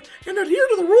together and adhere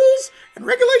to the rules and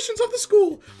regulations of the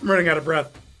school. I'm running out of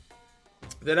breath.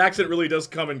 That accent really does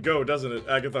come and go, doesn't it,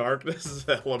 Agatha Harkness?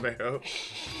 LMAO.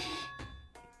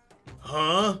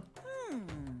 Huh?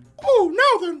 Oh,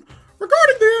 now then,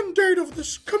 regarding the end date of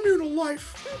this communal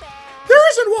life, there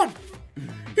isn't one.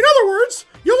 In other words,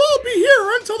 you'll all be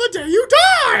here until the day you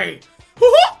die.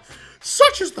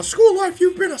 Such is the school life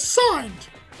you've been assigned.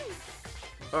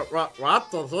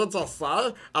 What does it just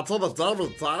say? Until the day we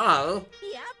die?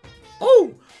 Yep.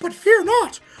 Oh, but fear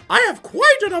not. I have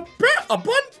quite an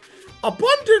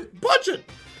abundant budget,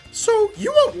 so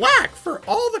you won't lack for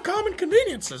all the common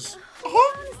conveniences.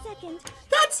 Hold on a second.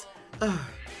 That's...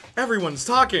 everyone's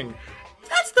talking.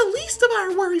 That's the least of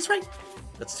our worries, right?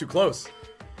 That's too close.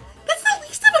 That's the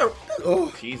least of our...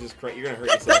 Oh, Jesus Christ, you're gonna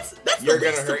hurt yourself. That's You're the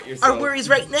gonna least hurt of yourself. our worries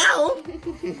right now.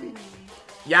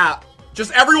 yeah.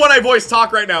 Just everyone I voice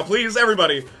talk right now, please,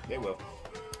 everybody. They will.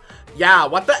 Yeah,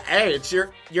 what the H?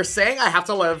 You're saying I have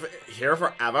to live here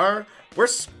forever? You're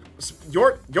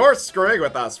screwing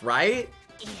with us, right?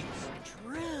 It's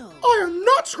true. I am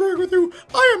not screwing with you.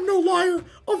 I am no liar.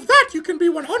 Of that you can be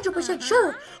 100%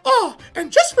 sure.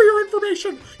 And just for your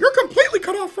information, you're completely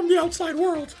cut off from the outside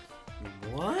world.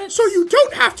 What? So you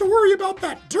don't have to worry about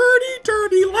that dirty,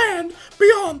 dirty land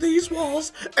beyond these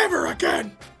walls ever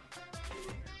again.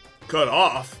 Cut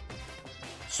off?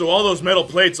 So all those metal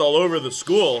plates all over the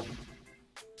school.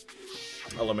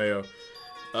 LMAO.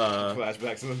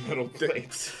 Flashbacks to the metal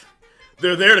plates.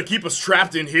 They're there to keep us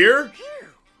trapped in here?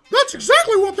 That's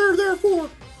exactly what they're there for.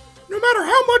 No matter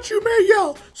how much you may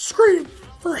yell, scream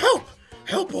for help,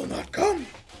 help will not come.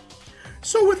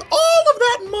 So with all of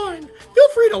that in mind, feel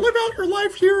free to live out your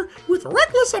life here with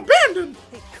reckless abandon.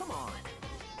 Hey, come on.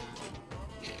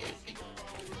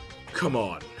 Come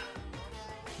on.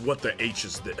 What the H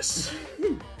is this?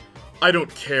 I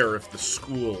don't care if the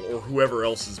school or whoever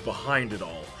else is behind it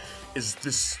all is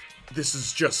this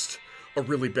is just a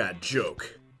really bad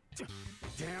joke.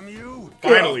 Damn you.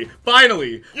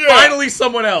 Finally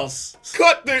someone else.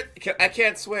 Cut the... I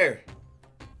can't swear.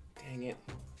 Dang it.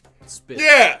 Spit.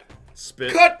 Yeah!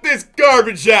 Spit. Cut this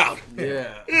garbage out!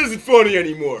 Yeah. It isn't funny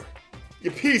anymore. You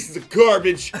pieces of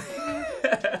garbage.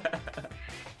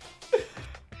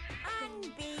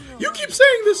 You keep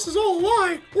saying this is all a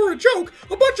lie or a joke,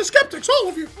 a bunch of skeptics, all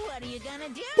of you. What are you gonna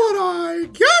do? But I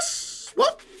guess,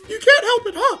 well, you can't help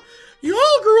it, huh? You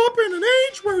all grew up in an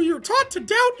age where you're taught to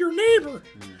doubt your neighbor.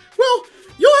 Well,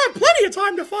 you'll have plenty of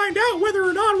time to find out whether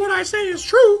or not what I say is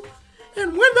true.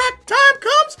 And when that time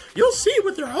comes, you'll see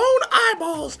with your own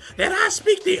eyeballs that I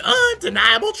speak the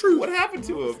undeniable truth. What happened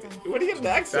to him? What did he have an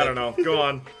accent? I don't know. Go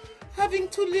on. Having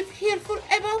to live here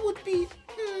forever would be,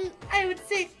 I would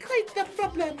say, quite the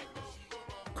problem.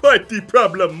 Quite the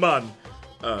problem, man.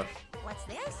 What's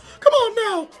this? Come on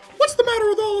now, what's the matter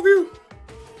with all of you?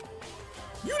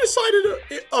 You decided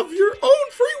of your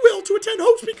own free will to attend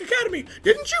Hope's Peak Academy,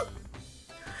 didn't you?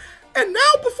 And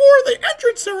now before the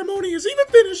entrance ceremony is even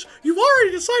finished, you've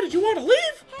already decided you want to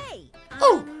leave? Hey.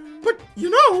 Oh, but you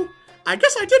know, I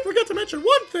guess I did forget to mention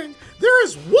one thing. There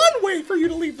is one way for you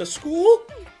to leave the school.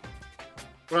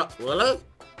 Really?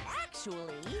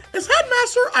 Actually. As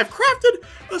headmaster, I've crafted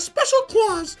a special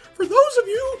clause for those of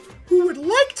you who would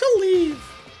like to leave.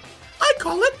 I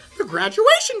call it the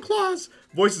graduation clause.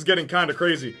 Voice is getting kind of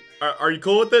crazy. Are you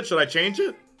cool with it? Should I change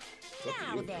it?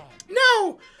 Now then.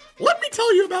 Now, let me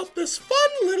tell you about this fun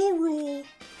little rule.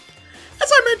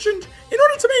 As I mentioned, in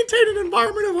order to maintain an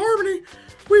environment of harmony,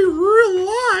 we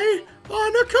rely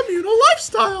on a communal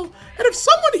lifestyle. And if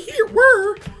someone here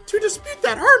were to dispute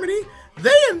that harmony,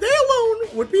 they and they alone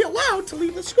would be allowed to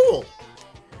leave the school.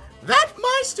 That,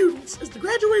 my students, is the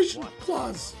graduation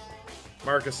clause.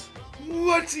 Marcus.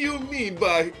 What do you mean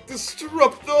by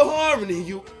disrupt the harmony,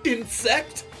 you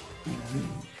insect?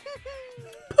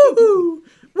 Pooh!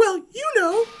 Well, you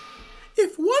know,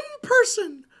 if one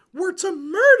person were to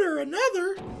murder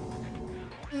another...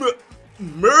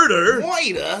 Murder?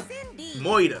 Moida?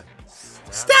 Moida.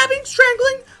 Stabbing,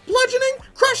 strangling, bludgeoning,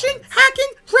 crushing,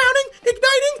 hacking, drowning,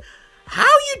 igniting... How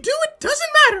you do it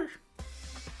doesn't matter.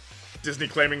 Disney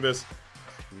claiming this.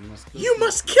 You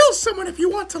must kill someone if you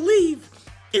want to leave.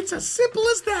 It's as simple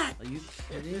as that. Are you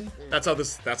kidding? That's how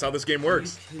this game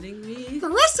works. Are you kidding me? The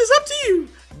rest is up to you.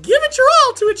 Give it your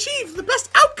all to achieve the best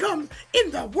outcome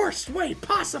in the worst way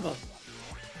possible.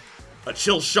 A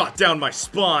chill shot down my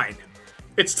spine.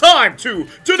 It's time to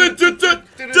duel.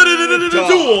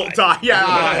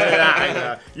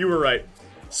 Yeah, you were right.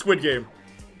 Squid Game.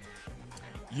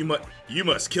 You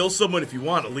must kill someone if you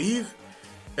want to leave?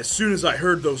 As soon as I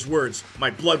heard those words, my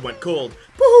blood went cold.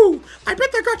 Boo! I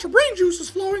bet that got your brain juices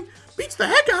flowing. Beats the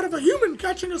heck out of a human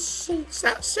catching a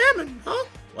salmon, huh?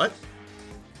 What?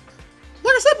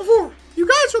 Like I said before, you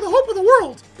guys are the hope of the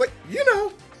world. But, you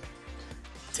know,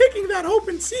 taking that hope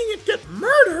and seeing it get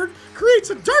murdered creates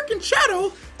a darkened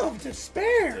shadow of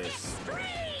despair.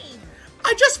 Extreme.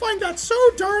 I just find that so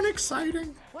darn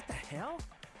exciting. What the hell?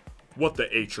 What the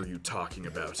H are you talking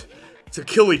about? To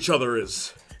kill each other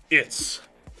is... It's...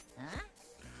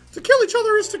 To kill each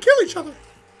other is to kill each other.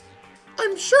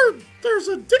 I'm sure there's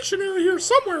a dictionary here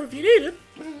somewhere if you need it.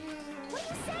 What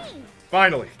are you saying?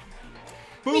 Finally.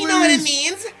 You know what it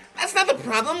means. That's not the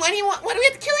problem. Why do we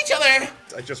have to kill each other?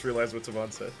 I just realized what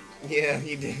Savon said. Yeah,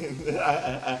 he did.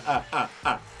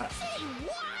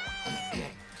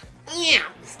 Yeah,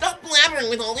 stop blabbering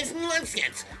with all this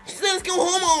nonsense. Just let us go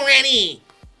home already.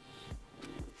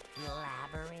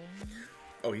 Blabbering.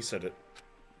 Oh, he said it.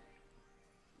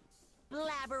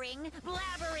 Blabbering.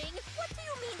 Blabbering. What do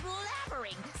you mean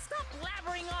blabbering? Stop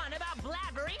blabbering on about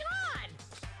blabbering on.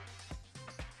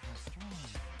 How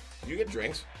strange. You get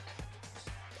drinks?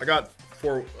 I got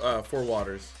four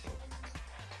waters.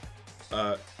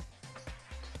 You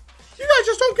guys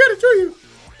just don't get it, do you?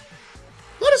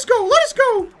 Let us go, let us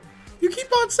go! You keep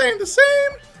on saying the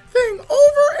same thing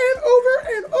over and over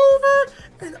and over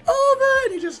and over,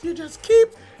 and you just keep.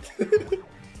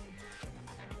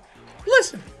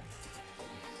 Listen.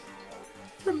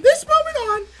 From this moment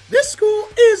on, this school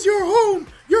is your home,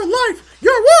 your life,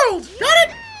 your world. Got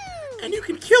it? And you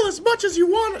can kill as much as you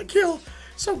want to kill.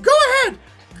 So go ahead.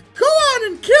 Go on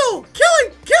and kill. Kill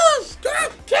us. Kill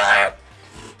it.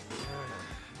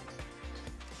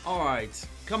 All right,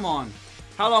 come on.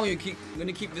 How long are you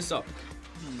gonna keep this up?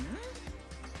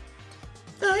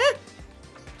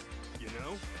 You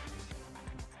know?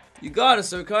 You got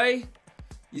us, okay?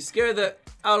 You scared the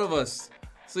out of us.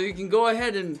 So you can go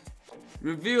ahead and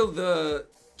reveal the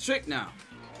trick now.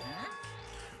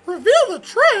 Reveal the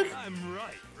trick? I'm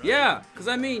right. Yeah, because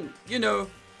I mean, you know,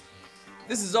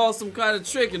 this is all some kind of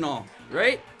trick and all,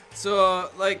 right? So,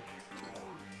 like...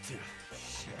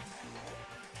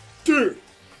 Dude,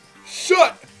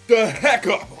 shut the heck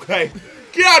up, okay?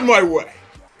 Get out of my way!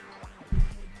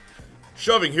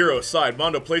 Shoving Hiro aside,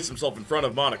 Mondo placed himself in front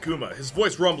of Monokuma, his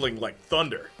voice rumbling like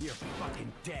thunder. You're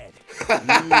fucking dead.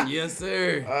 Yes,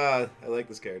 sir. I like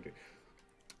this character.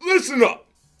 Listen up!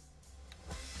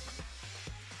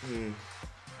 I'm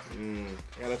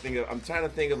trying to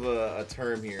think of a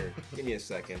term here. Give me a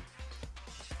second.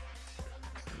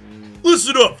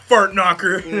 Listen up, fart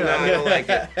knocker! No, I don't like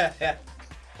it.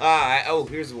 Oh,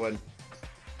 here's one.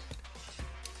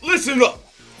 Listen up!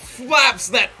 Flaps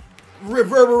that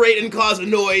reverberate and cause a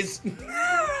noise.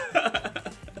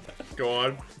 Go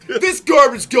on. This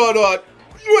garbage got on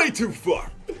way too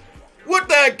far. What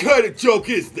the heck kind of joke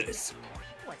is this?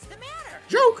 What's the matter?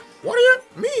 Joke? What do you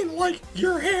mean, like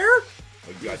your hair?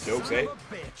 Oh, you got jokes, eh?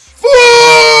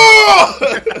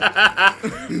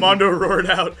 Mondo roared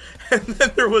out, and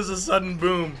then there was a sudden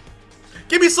boom.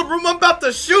 Give me some room, I'm about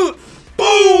to shoot!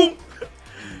 Boom!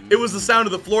 It was the sound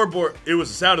of the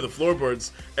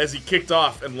floorboards as he kicked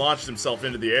off and launched himself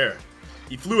into the air.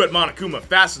 He flew at Monokuma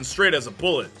fast and straight as a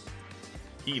bullet.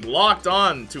 He locked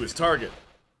on to his target.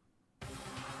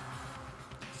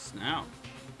 Snap.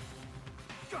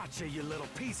 Gotcha, you little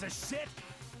piece of shit.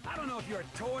 I don't know if you're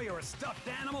a toy or a stuffed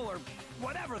animal or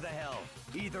whatever the hell.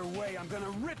 Either way, I'm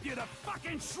gonna rip you to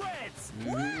fucking shreds.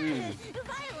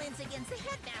 Violence against the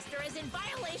headmaster is in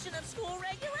violation of school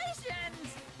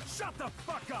regulations. Shut the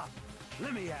fuck up.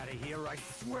 Let me out of here, I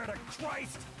swear to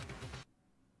Christ.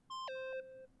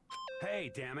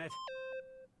 Hey, damn it.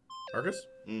 Marcus?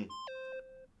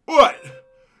 What?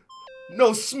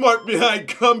 No smart behind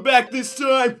comeback this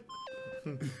time?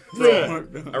 Yeah.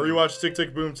 I rewatched Tick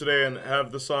Tick Boom today and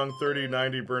have the song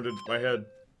 3090 burned into my head.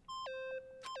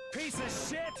 Piece of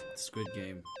shit! Squid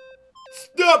Game.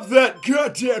 Stop that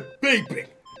goddamn beeping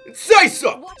and say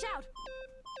something! Watch out!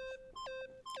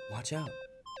 Watch out.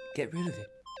 Get rid of it.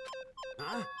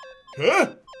 Huh?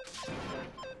 Huh?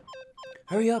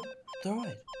 Hurry up. Throw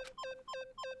it.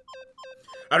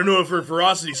 I don't know if her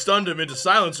ferocity stunned him into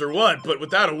silence or what, but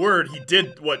without a word, he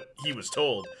did what he was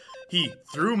told. He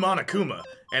threw Monokuma,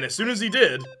 and as soon as he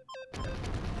did...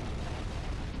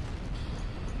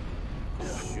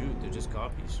 Shoot, they're just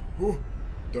copies. What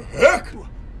the heck?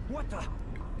 What the?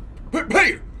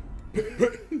 Hey,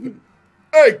 Peter!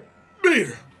 Hey,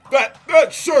 Peter!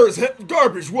 That sure as heck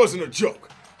garbage wasn't a joke.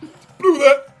 Blew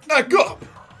that heck up.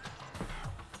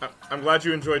 I'm glad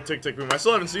you enjoyed Tick Tick Boom. I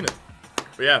still haven't seen it.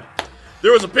 But yeah,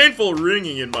 there was a painful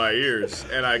ringing in my ears,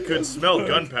 and I could smell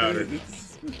gunpowder.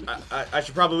 I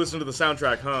should probably listen to the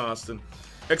soundtrack, huh, Austin?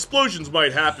 Explosions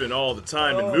might happen all the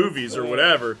time in movies or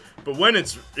whatever, but when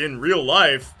it's in real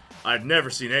life, I've never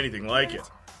seen anything like it.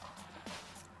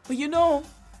 But you know,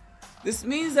 this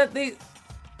means that the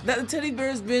teddy bear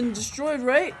has been destroyed,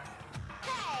 right?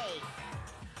 Hey!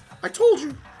 I told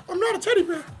you, I'm not a teddy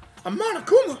bear. I'm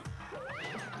Monokuma.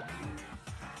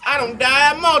 I don't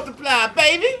die, I multiply,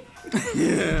 baby.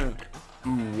 Yeah.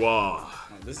 Ooh, wow.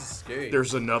 Oh, this is scary.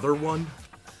 There's another one?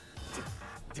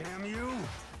 Damn you.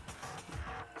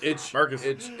 Itch. Marcus.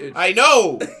 Itch. I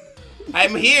know.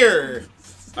 I'm here.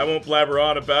 I won't blabber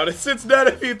on about it since none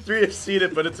of you three have seen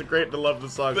it, but it's a great and loved the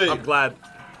song. Babe. I'm glad.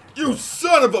 You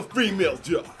son of a female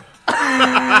dog.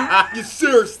 You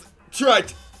seriously tried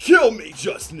to kill me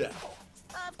just now.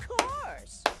 Of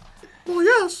course. Well,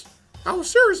 yes. I was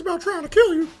serious about trying to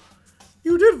kill you.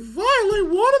 You did violate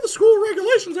one of the school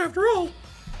regulations after all.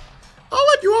 I'll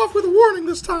let you off with a warning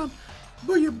this time,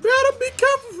 but you better be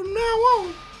careful from now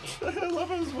on. I love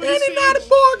his voice. Any naughty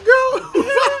boy or girl who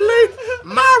violate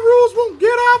my rules won't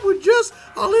get off with just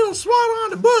a little swat on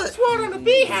the butt. Swat on the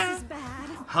behind. This is bad.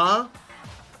 Huh?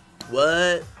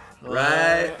 What?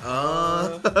 Right?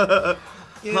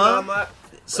 You know, I'm not...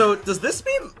 So does this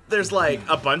mean there's like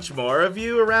a bunch more of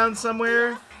you around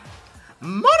somewhere?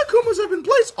 Monokumas have been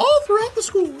placed all throughout the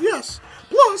school, yes.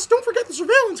 Plus, don't forget the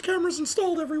surveillance cameras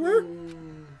installed everywhere.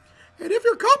 And if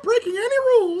you're caught breaking any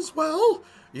rules, well,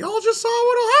 y'all just saw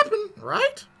what'll happen,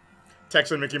 right?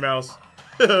 Texan Mickey Mouse.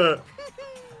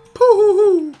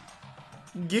 Pooh-hoo-hoo.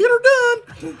 Get her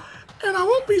done. And I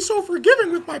won't be so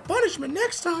forgiving with my punishment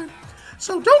next time.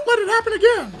 So don't let it happen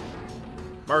again.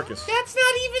 Marcus. That's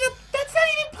not even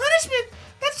punishment.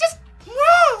 That's just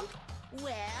wrong.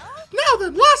 Well, Now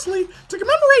then, lastly, to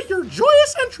commemorate your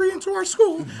joyous entry into our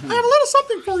school, I have a little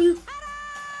something for you.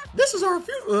 This is our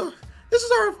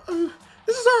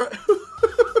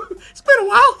it's been a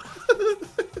while.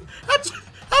 Had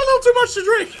a little too much to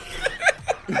drink.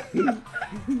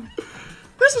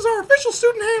 This is our official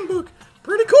student handbook.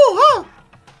 Pretty cool, huh?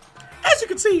 As you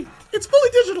can see, it's fully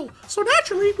digital, so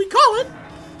naturally we call it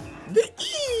the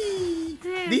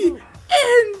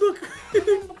handbook.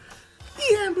 The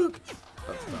handbook.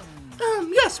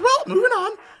 Yes, well, moving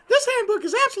on. This handbook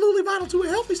is absolutely vital to a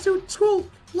healthy student school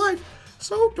life,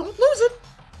 so don't lose it.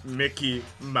 Mickey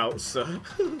Mouse. So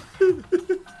when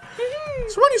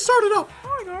you start it up,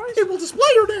 it will display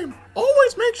your name.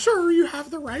 Always make sure you have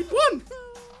the right one.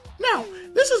 Now,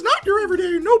 this is not your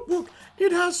everyday notebook.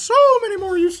 It has so many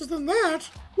more uses than that.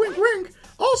 Wink, wink.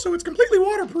 Also, it's completely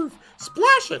waterproof.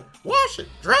 Splash it, wash it,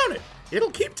 drown it.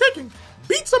 It'll keep ticking.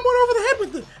 Beat someone over the head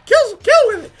with it. Kill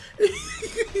with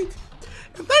it.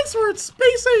 And thanks for its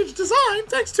space-age design,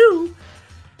 thanks too.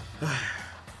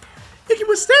 It can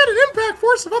withstand an impact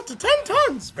force of up to 10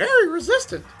 tons. Very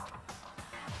resistant.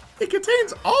 It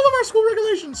contains all of our school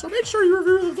regulations, so make sure you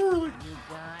review them thoroughly.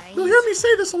 You'll hear me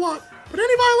say this a lot, but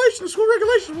any violation of school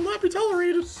regulations will not be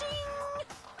tolerated.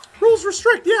 Rules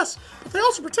restrict, yes, but they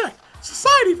also protect.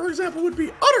 Society, for example, would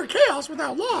be utter chaos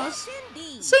without laws.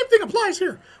 Same thing applies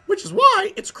here, which is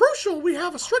why it's crucial we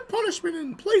have a strict punishment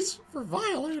in place for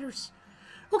violators.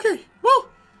 Okay, well,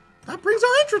 that brings our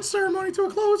entrance ceremony to a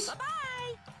close.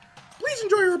 bye. Please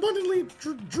enjoy your abundantly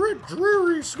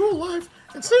dreary school life,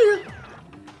 and see you.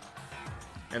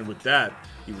 And with that,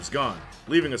 he was gone,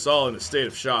 leaving us all in a state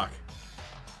of shock.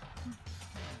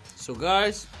 So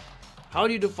guys, how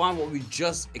do you define what we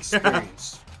just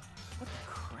experienced?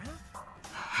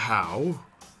 How?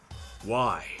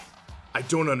 Why? I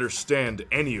don't understand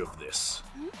any of this.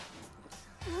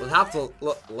 We'll have to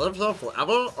live there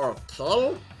forever or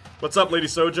kill? What's up, Lady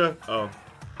Soja?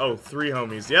 Oh, three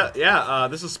homies. Yeah,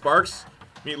 this is Sparks.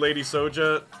 Meet Lady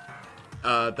Soja.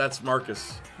 That's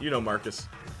Marcus. You know Marcus.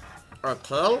 Or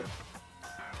kill?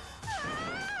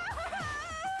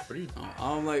 What are you...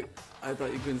 I'm like, I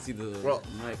thought you couldn't see the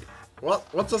mic.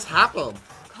 What just happened?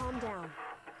 Calm down.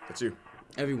 That's you.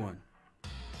 Everyone,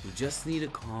 we just need to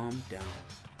calm down.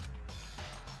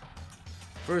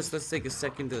 First, let's take a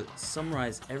second to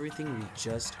summarize everything we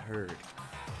just heard.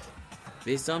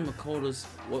 Based on what Makoto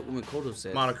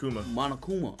said. Monokuma.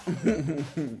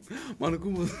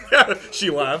 Monokuma. She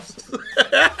laughs.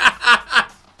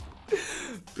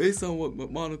 Based on what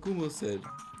Monokuma said,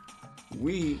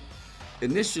 we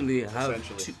initially have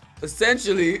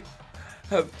essentially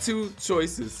have two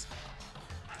choices.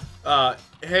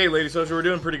 Hey, Lady Soja, we're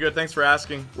doing pretty good. Thanks for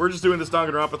asking. We're just doing this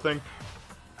Danganronpa thing.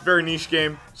 Very niche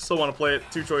game. Still want to play it.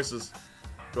 Two choices.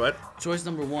 Go ahead. Choice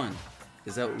number one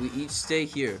is that we each stay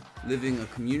here, living a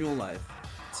communal life,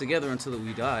 together until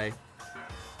we die.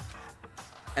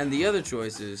 And the other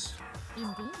choice is...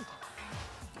 Indeed.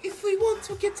 If we want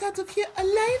to get out of here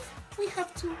alive, we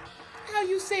have to, how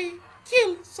you say,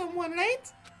 kill someone,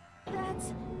 right?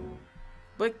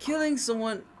 But killing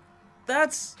someone,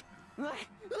 that's... Well,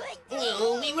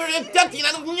 we were abducted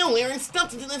out of nowhere and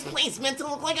stuffed into this place meant to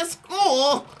look like a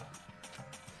school.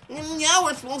 And now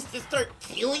we're supposed to start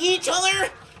killing each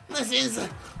other? This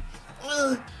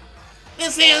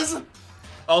is...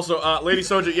 Also, Lady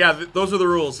Soja, yeah, those are the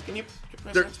rules. Can you...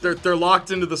 They're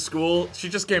locked into the school. She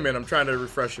just came in. I'm trying to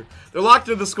refresh her. They're locked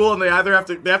into the school, and they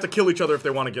have to kill each other if they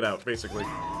want to get out. Basically.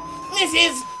 This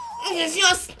is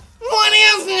just... What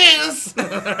is this?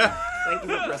 Thank you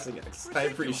for pressing X. I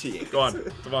appreciate it. Go on.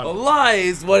 Come on. A lie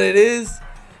is what it is.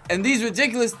 And these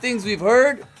ridiculous things we've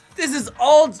heard, this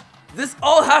all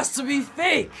has to be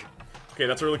fake. Okay,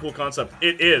 that's a really cool concept.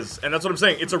 It is, and that's what I'm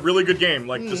saying. It's a really good game.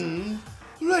 Like, just...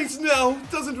 Right now,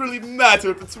 it doesn't really matter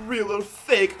if it's real or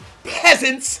fake.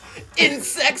 Peasants,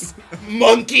 insects,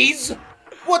 monkeys.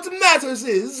 What matters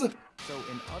is... So,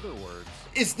 in other words...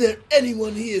 Is there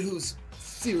anyone here who's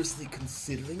seriously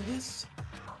considering this?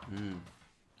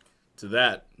 To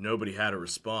that, nobody had a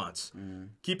response.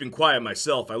 Keeping quiet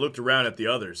myself, I looked around at the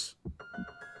others.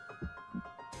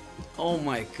 Oh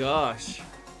my gosh.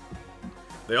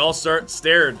 They all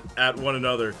stared at one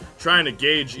another, trying to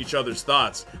gauge each other's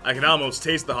thoughts. I could almost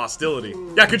taste the hostility.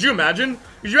 Yeah, could you imagine?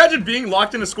 Could you imagine being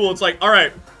locked in a school? It's like, all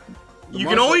right, you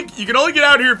can only get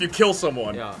out here if you kill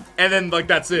someone. Yeah. And then like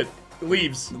that's it.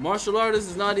 Leaves. The martial artist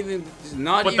is not even.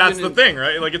 But that's the thing,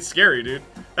 right? Like it's scary, dude.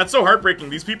 That's so heartbreaking.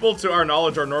 These people, to our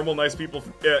knowledge, are normal, nice people,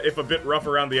 if a bit rough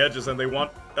around the edges, and they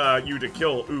want you to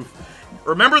kill. Oof.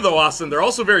 Remember though, Austin, they're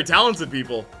also very talented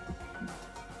people.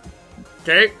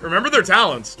 Okay, remember their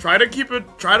talents. Try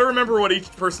to remember what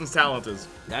each person's talent is.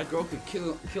 That girl could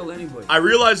kill anybody. I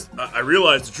realized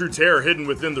the true terror hidden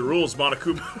within the rules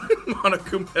Monokuma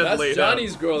had laid out. That's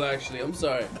Johnny's girl, actually. I'm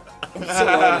sorry. I'm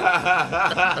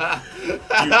sorry.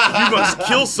 you must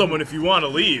kill someone if you want to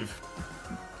leave.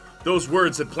 Those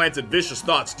words had planted vicious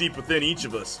thoughts deep within each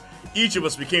of us. Each of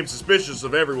us became suspicious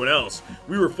of everyone else.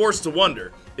 We were forced to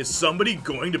wonder, is somebody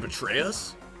going to betray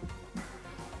us?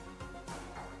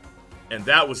 And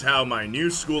that was how my new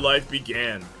school life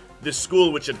began. This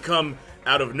school which had come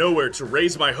out of nowhere to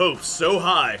raise my hopes so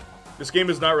high. This game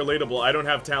is not relatable. I don't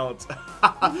have talent.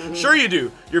 Sure you do.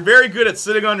 You're very good at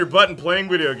sitting on your butt and playing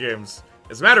video games.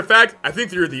 As a matter of fact, I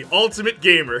think you're the ultimate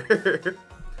gamer.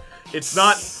 It's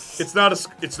not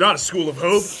a school of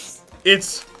hope.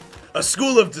 It's a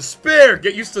school of despair.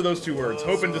 Get used to those two words.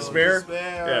 Hope and despair.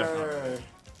 Yeah.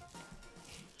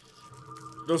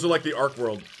 Those are like the Ark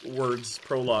World words,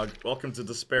 prologue. Welcome to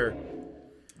despair.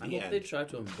 I hope they try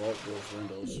to unbolt those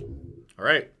windows.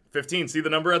 Alright, 15. See the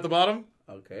number at the bottom?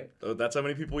 Okay. So that's how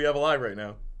many people we have alive right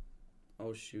now.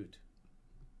 Oh, shoot.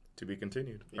 To be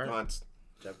continued. Right.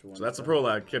 Chapter 1. So that's the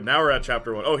prologue. Kid, now we're at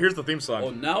chapter 1. Oh, here's the theme song.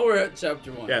 Oh, now we're at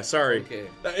chapter 1. Yeah, sorry. Okay.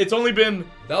 It's only been...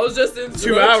 That was just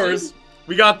 2 hours.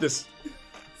 We got this.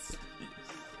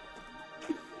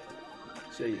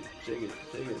 Shake it, shake it,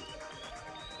 shake it.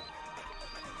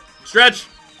 Stretch.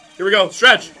 Here we go.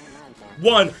 Stretch.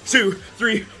 1, 2,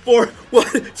 3, 4.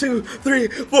 1, 2, 3,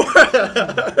 4.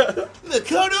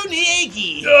 Makoto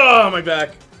Nieki. Oh, my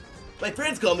back. My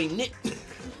friends call me Nick.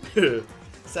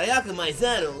 Sayaka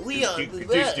Maizano, Leon,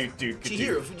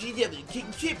 Chihiro, Fujita,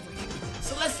 Chip,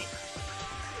 Celestia.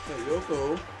 Hey,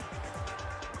 Yoko.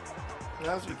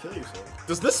 How else you kill yourself?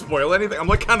 Does this spoil anything? I'm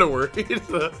like kind of worried. That'd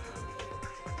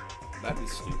be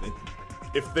stupid.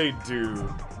 If they do,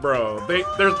 bro, they're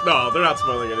not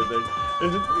spoiling anything.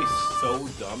 It'd be so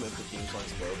dumb if the theme song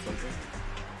spoiled something.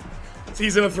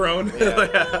 He's in a throne.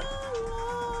 Yeah.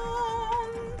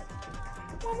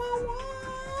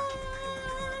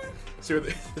 See what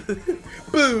they...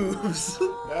 Boobs.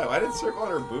 Yeah, why did circle on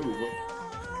her boob?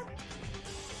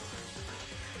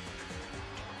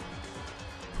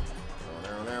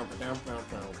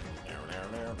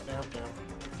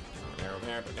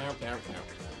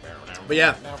 But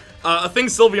yeah, a thing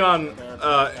Sylveon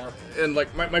and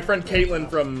like my friend Caitlin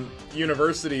from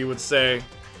university would say,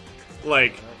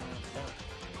 like,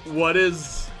 what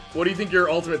do you think your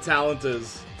ultimate talent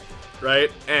is, right?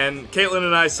 And Caitlin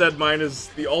and I said mine is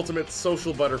the ultimate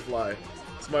social butterfly.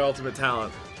 It's my ultimate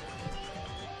talent.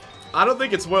 I don't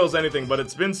think it spoils anything, but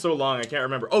it's been so long I can't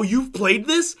remember. Oh, you've played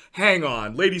this? Hang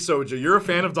on, Lady Soja, you're a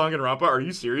fan of Danganronpa? Are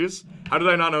you serious? How did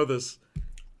I not know this?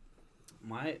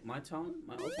 My talent,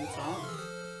 my ultimate talent,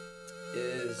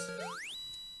 is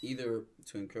either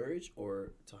to encourage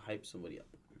or to hype somebody up.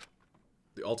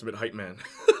 The ultimate hype man.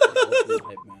 The ultimate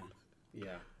hype man.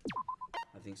 Yeah,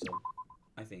 I think so.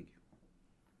 I think.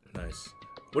 Nice.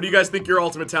 What do you guys think your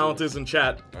ultimate talent is in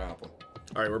chat?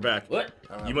 All right, we're back. What?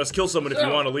 You must kill someone if you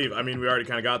want to leave. I mean, we already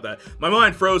kind of got that. My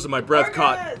mind froze and my breath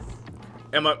caught.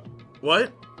 And my...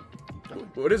 What?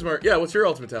 What is Mark? Yeah, what's your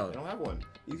ultimate talent? I don't have one.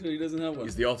 He doesn't have one.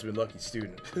 He's the ultimate lucky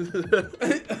student.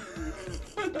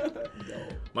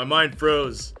 My mind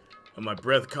froze and my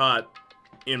breath caught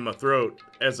in my throat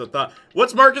as I thought.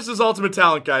 What's Marcus's ultimate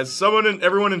talent, guys?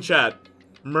 Everyone in chat.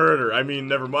 Murder. I mean,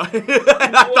 never mind.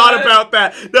 I thought about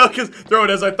that. No, because throw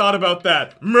it as I thought about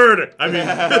that. Murder. I mean,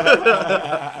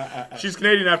 she's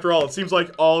Canadian after all. It seems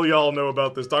like all y'all know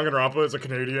about this. Danganronpa is a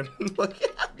Canadian.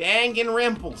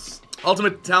 Danganronpals.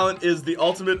 Ultimate talent is the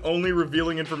ultimate only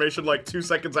revealing information like 2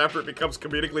 seconds after it becomes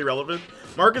comedically relevant.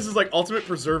 Marcus is like ultimate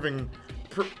persevering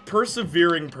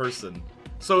person.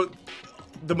 So,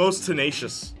 the most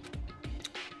tenacious.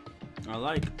 I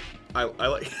like.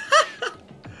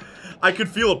 I could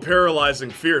feel a paralyzing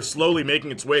fear slowly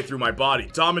making its way through my body,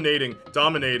 dominating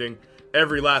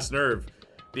every last nerve.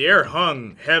 The air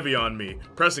hung heavy on me,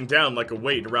 pressing down like a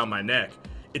weight around my neck.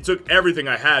 It took everything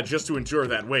I had just to endure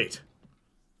that weight.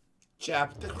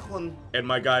 Chapter 1. And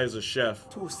my guy is a chef.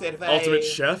 To survive. Ultimate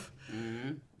chef?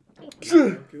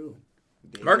 Cool.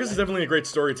 Marcus is definitely a great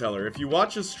storyteller. If you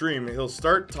watch his stream, he'll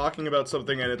start talking about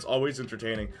something and it's always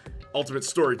entertaining. Ultimate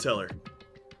storyteller.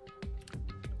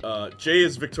 Jay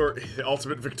is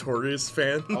ultimate victorious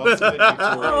fan. Ultimate victorious.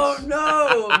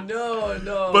 Oh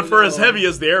no. But for as heavy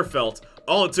as the air felt,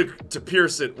 all it took to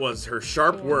pierce it was her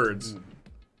sharp words.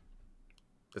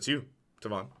 That's you,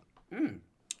 Tavon.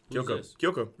 Kyoko. this?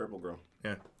 Kyoko. Purple girl.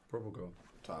 Yeah. Purple girl.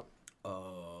 Top.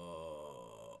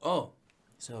 Oh.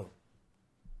 So,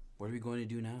 what are we going to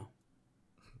do now?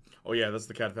 Oh yeah, that's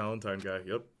the Cat Valentine guy.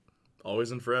 Yep.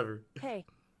 Always and forever. Hey,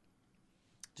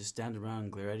 Just stand around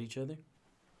and glare at each other?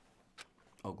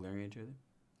 Oh, glaring at each other?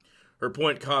 Her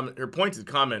pointed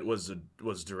comment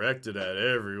was directed at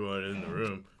everyone in the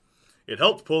room. It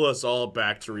helped pull us all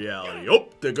back to reality. Oh,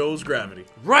 there goes gravity.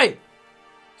 Right!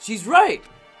 She's right!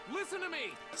 Listen to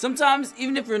me! Sometimes,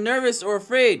 even if you're nervous or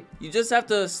afraid, you just have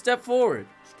to step forward.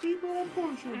 Keep on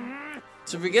pushing.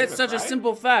 To forget gonna such a cry?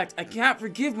 simple fact, I can't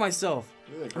forgive myself.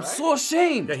 You gonna I'm cry? so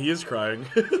ashamed. Yeah, he is crying.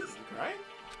 You cry?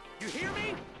 You hear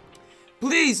me?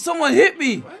 Please, someone hit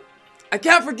me. What? I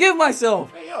can't forgive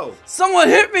myself. Hey, yo. Someone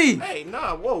hit me. Hey,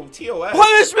 nah, whoa, TOS.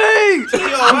 Punish me.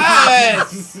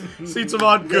 TOS! See,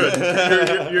 Tavon,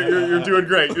 good. You're doing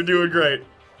great. You're doing great.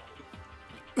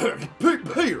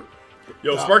 Peter!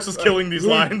 Yo, Sparks is killing these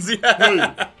lines.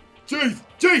 Yeah.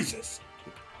 Jesus!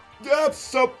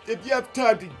 If you have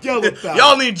time to yell about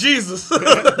Y'all need Jesus.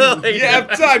 it, you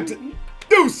have time to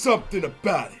do something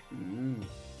about it.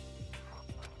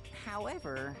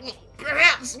 however,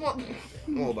 Perhaps what?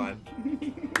 Hold on.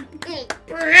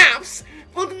 Perhaps.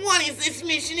 But what is this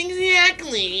mission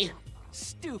exactly?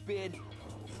 Stupid.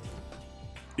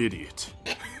 Idiot.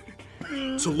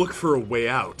 To look for a way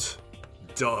out.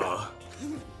 Duh.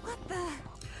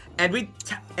 And we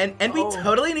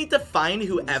totally need to find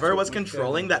whoever was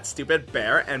controlling that stupid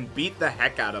bear and beat the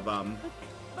heck out of him.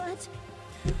 but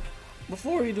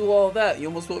Before we do all that, you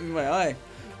almost put me in my eye.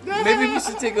 Maybe we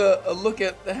should take a look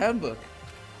at the handbook.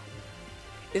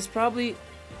 It's probably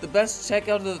the best check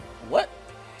out of the what?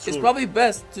 It's probably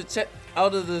best to check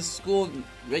out of the school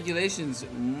regulations,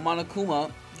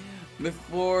 Monokuma,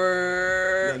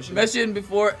 before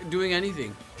before doing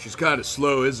anything. She's kind of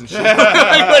slow, isn't she?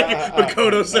 like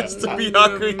Makoto says to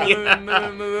Byaku.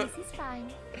 Yeah. this is fine.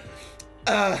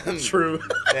 True.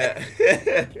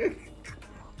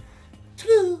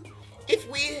 True. If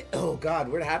we Oh God,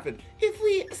 what happened?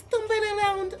 stumble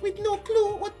around with no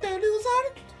clue what the rules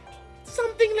are,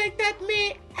 something like that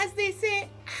may, as they say,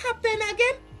 happen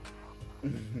again.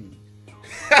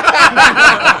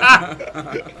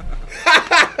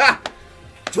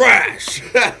 Trash!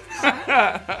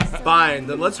 Fine,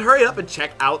 then let's hurry up and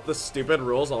check out the stupid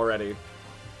rules already.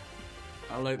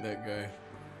 I like that guy.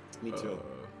 Me too.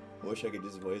 I wish I could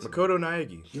just voice him. Makoto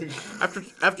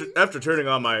Naegi. After turning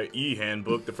on my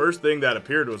e-handbook, the first thing that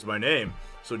appeared was my name.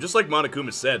 So just like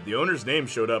Monokuma said, the owner's name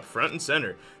showed up front and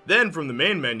center. Then from the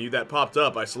main menu that popped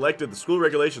up, I selected the school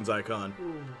regulations icon.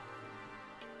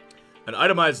 An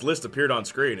itemized list appeared on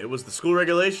screen. It was the school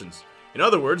regulations. In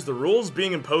other words, the rules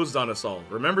being imposed on us all.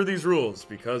 Remember these rules,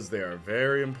 because they are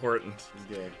very important.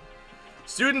 Okay.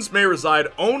 Students may reside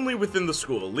only within the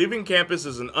school. Leaving campus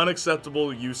is an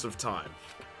unacceptable use of time.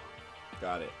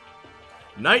 Got it.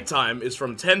 Nighttime is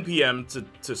from 10 p.m.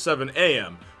 to 7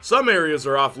 a.m. Some areas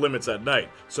are off limits at night,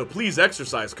 so please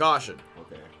exercise caution.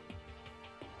 Okay.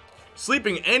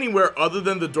 Sleeping anywhere other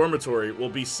than the dormitory will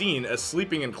be seen as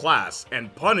sleeping in class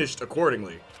and punished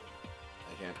accordingly.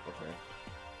 I can't. Okay.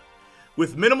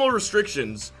 With minimal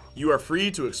restrictions, you are free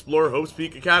to explore Hope's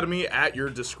Peak Academy at your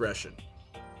discretion.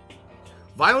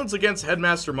 Violence against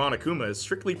Headmaster Monokuma is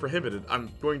strictly prohibited.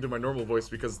 I'm going to my normal voice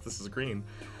because this is green.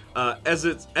 As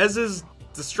is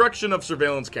destruction of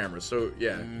surveillance cameras. So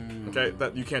yeah, okay,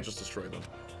 that you can't just destroy them.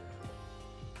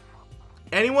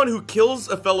 Anyone who kills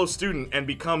a fellow student and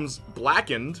becomes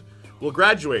blackened will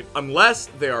graduate unless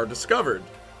they are discovered.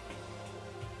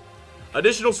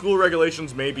 Additional school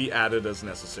regulations may be added as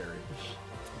necessary.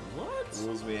 What?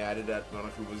 Rules may be added at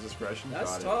Monokuma's discretion.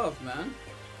 That's Got it. tough, man.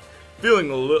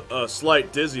 Feeling a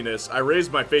slight dizziness, I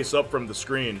raised my face up from the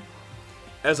screen.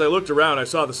 As I looked around, I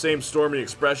saw the same stormy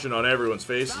expression on everyone's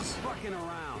faces. Stop fucking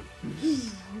around.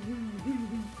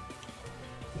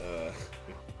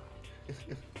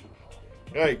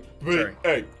 Hey, Sorry.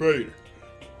 Peter.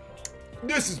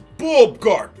 This is bull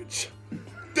garbage.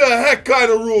 The heck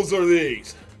kind of rules are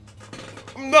these?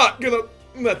 I'm not gonna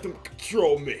let them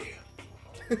control me.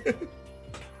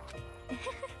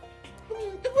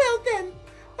 Well then,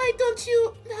 why don't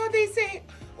you, how they say,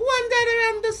 wander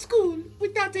around the school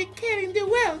without a care in the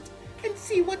world and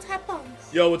see what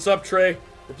happens? Yo, what's up, Trey?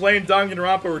 We're playing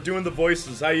Danganronpa, we're doing the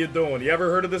voices. How you doing? You ever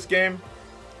heard of this game?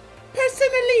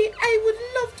 Personally, I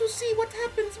would love to see what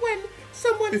happens when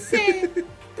someone say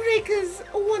breaks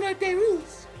one of their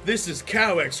rules. This is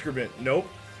cow excrement. Nope.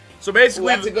 So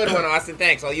basically, Ooh, that's a good one, Austin.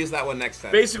 Thanks. I'll use that one next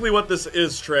time. Basically, what this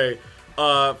is, Trey,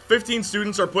 15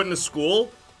 students are put in a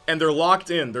school, and they're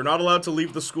locked in. They're not allowed to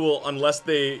leave the school unless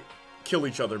they kill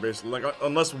each other, basically. Like,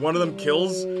 unless one of them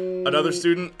kills another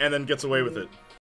student and then gets away with it.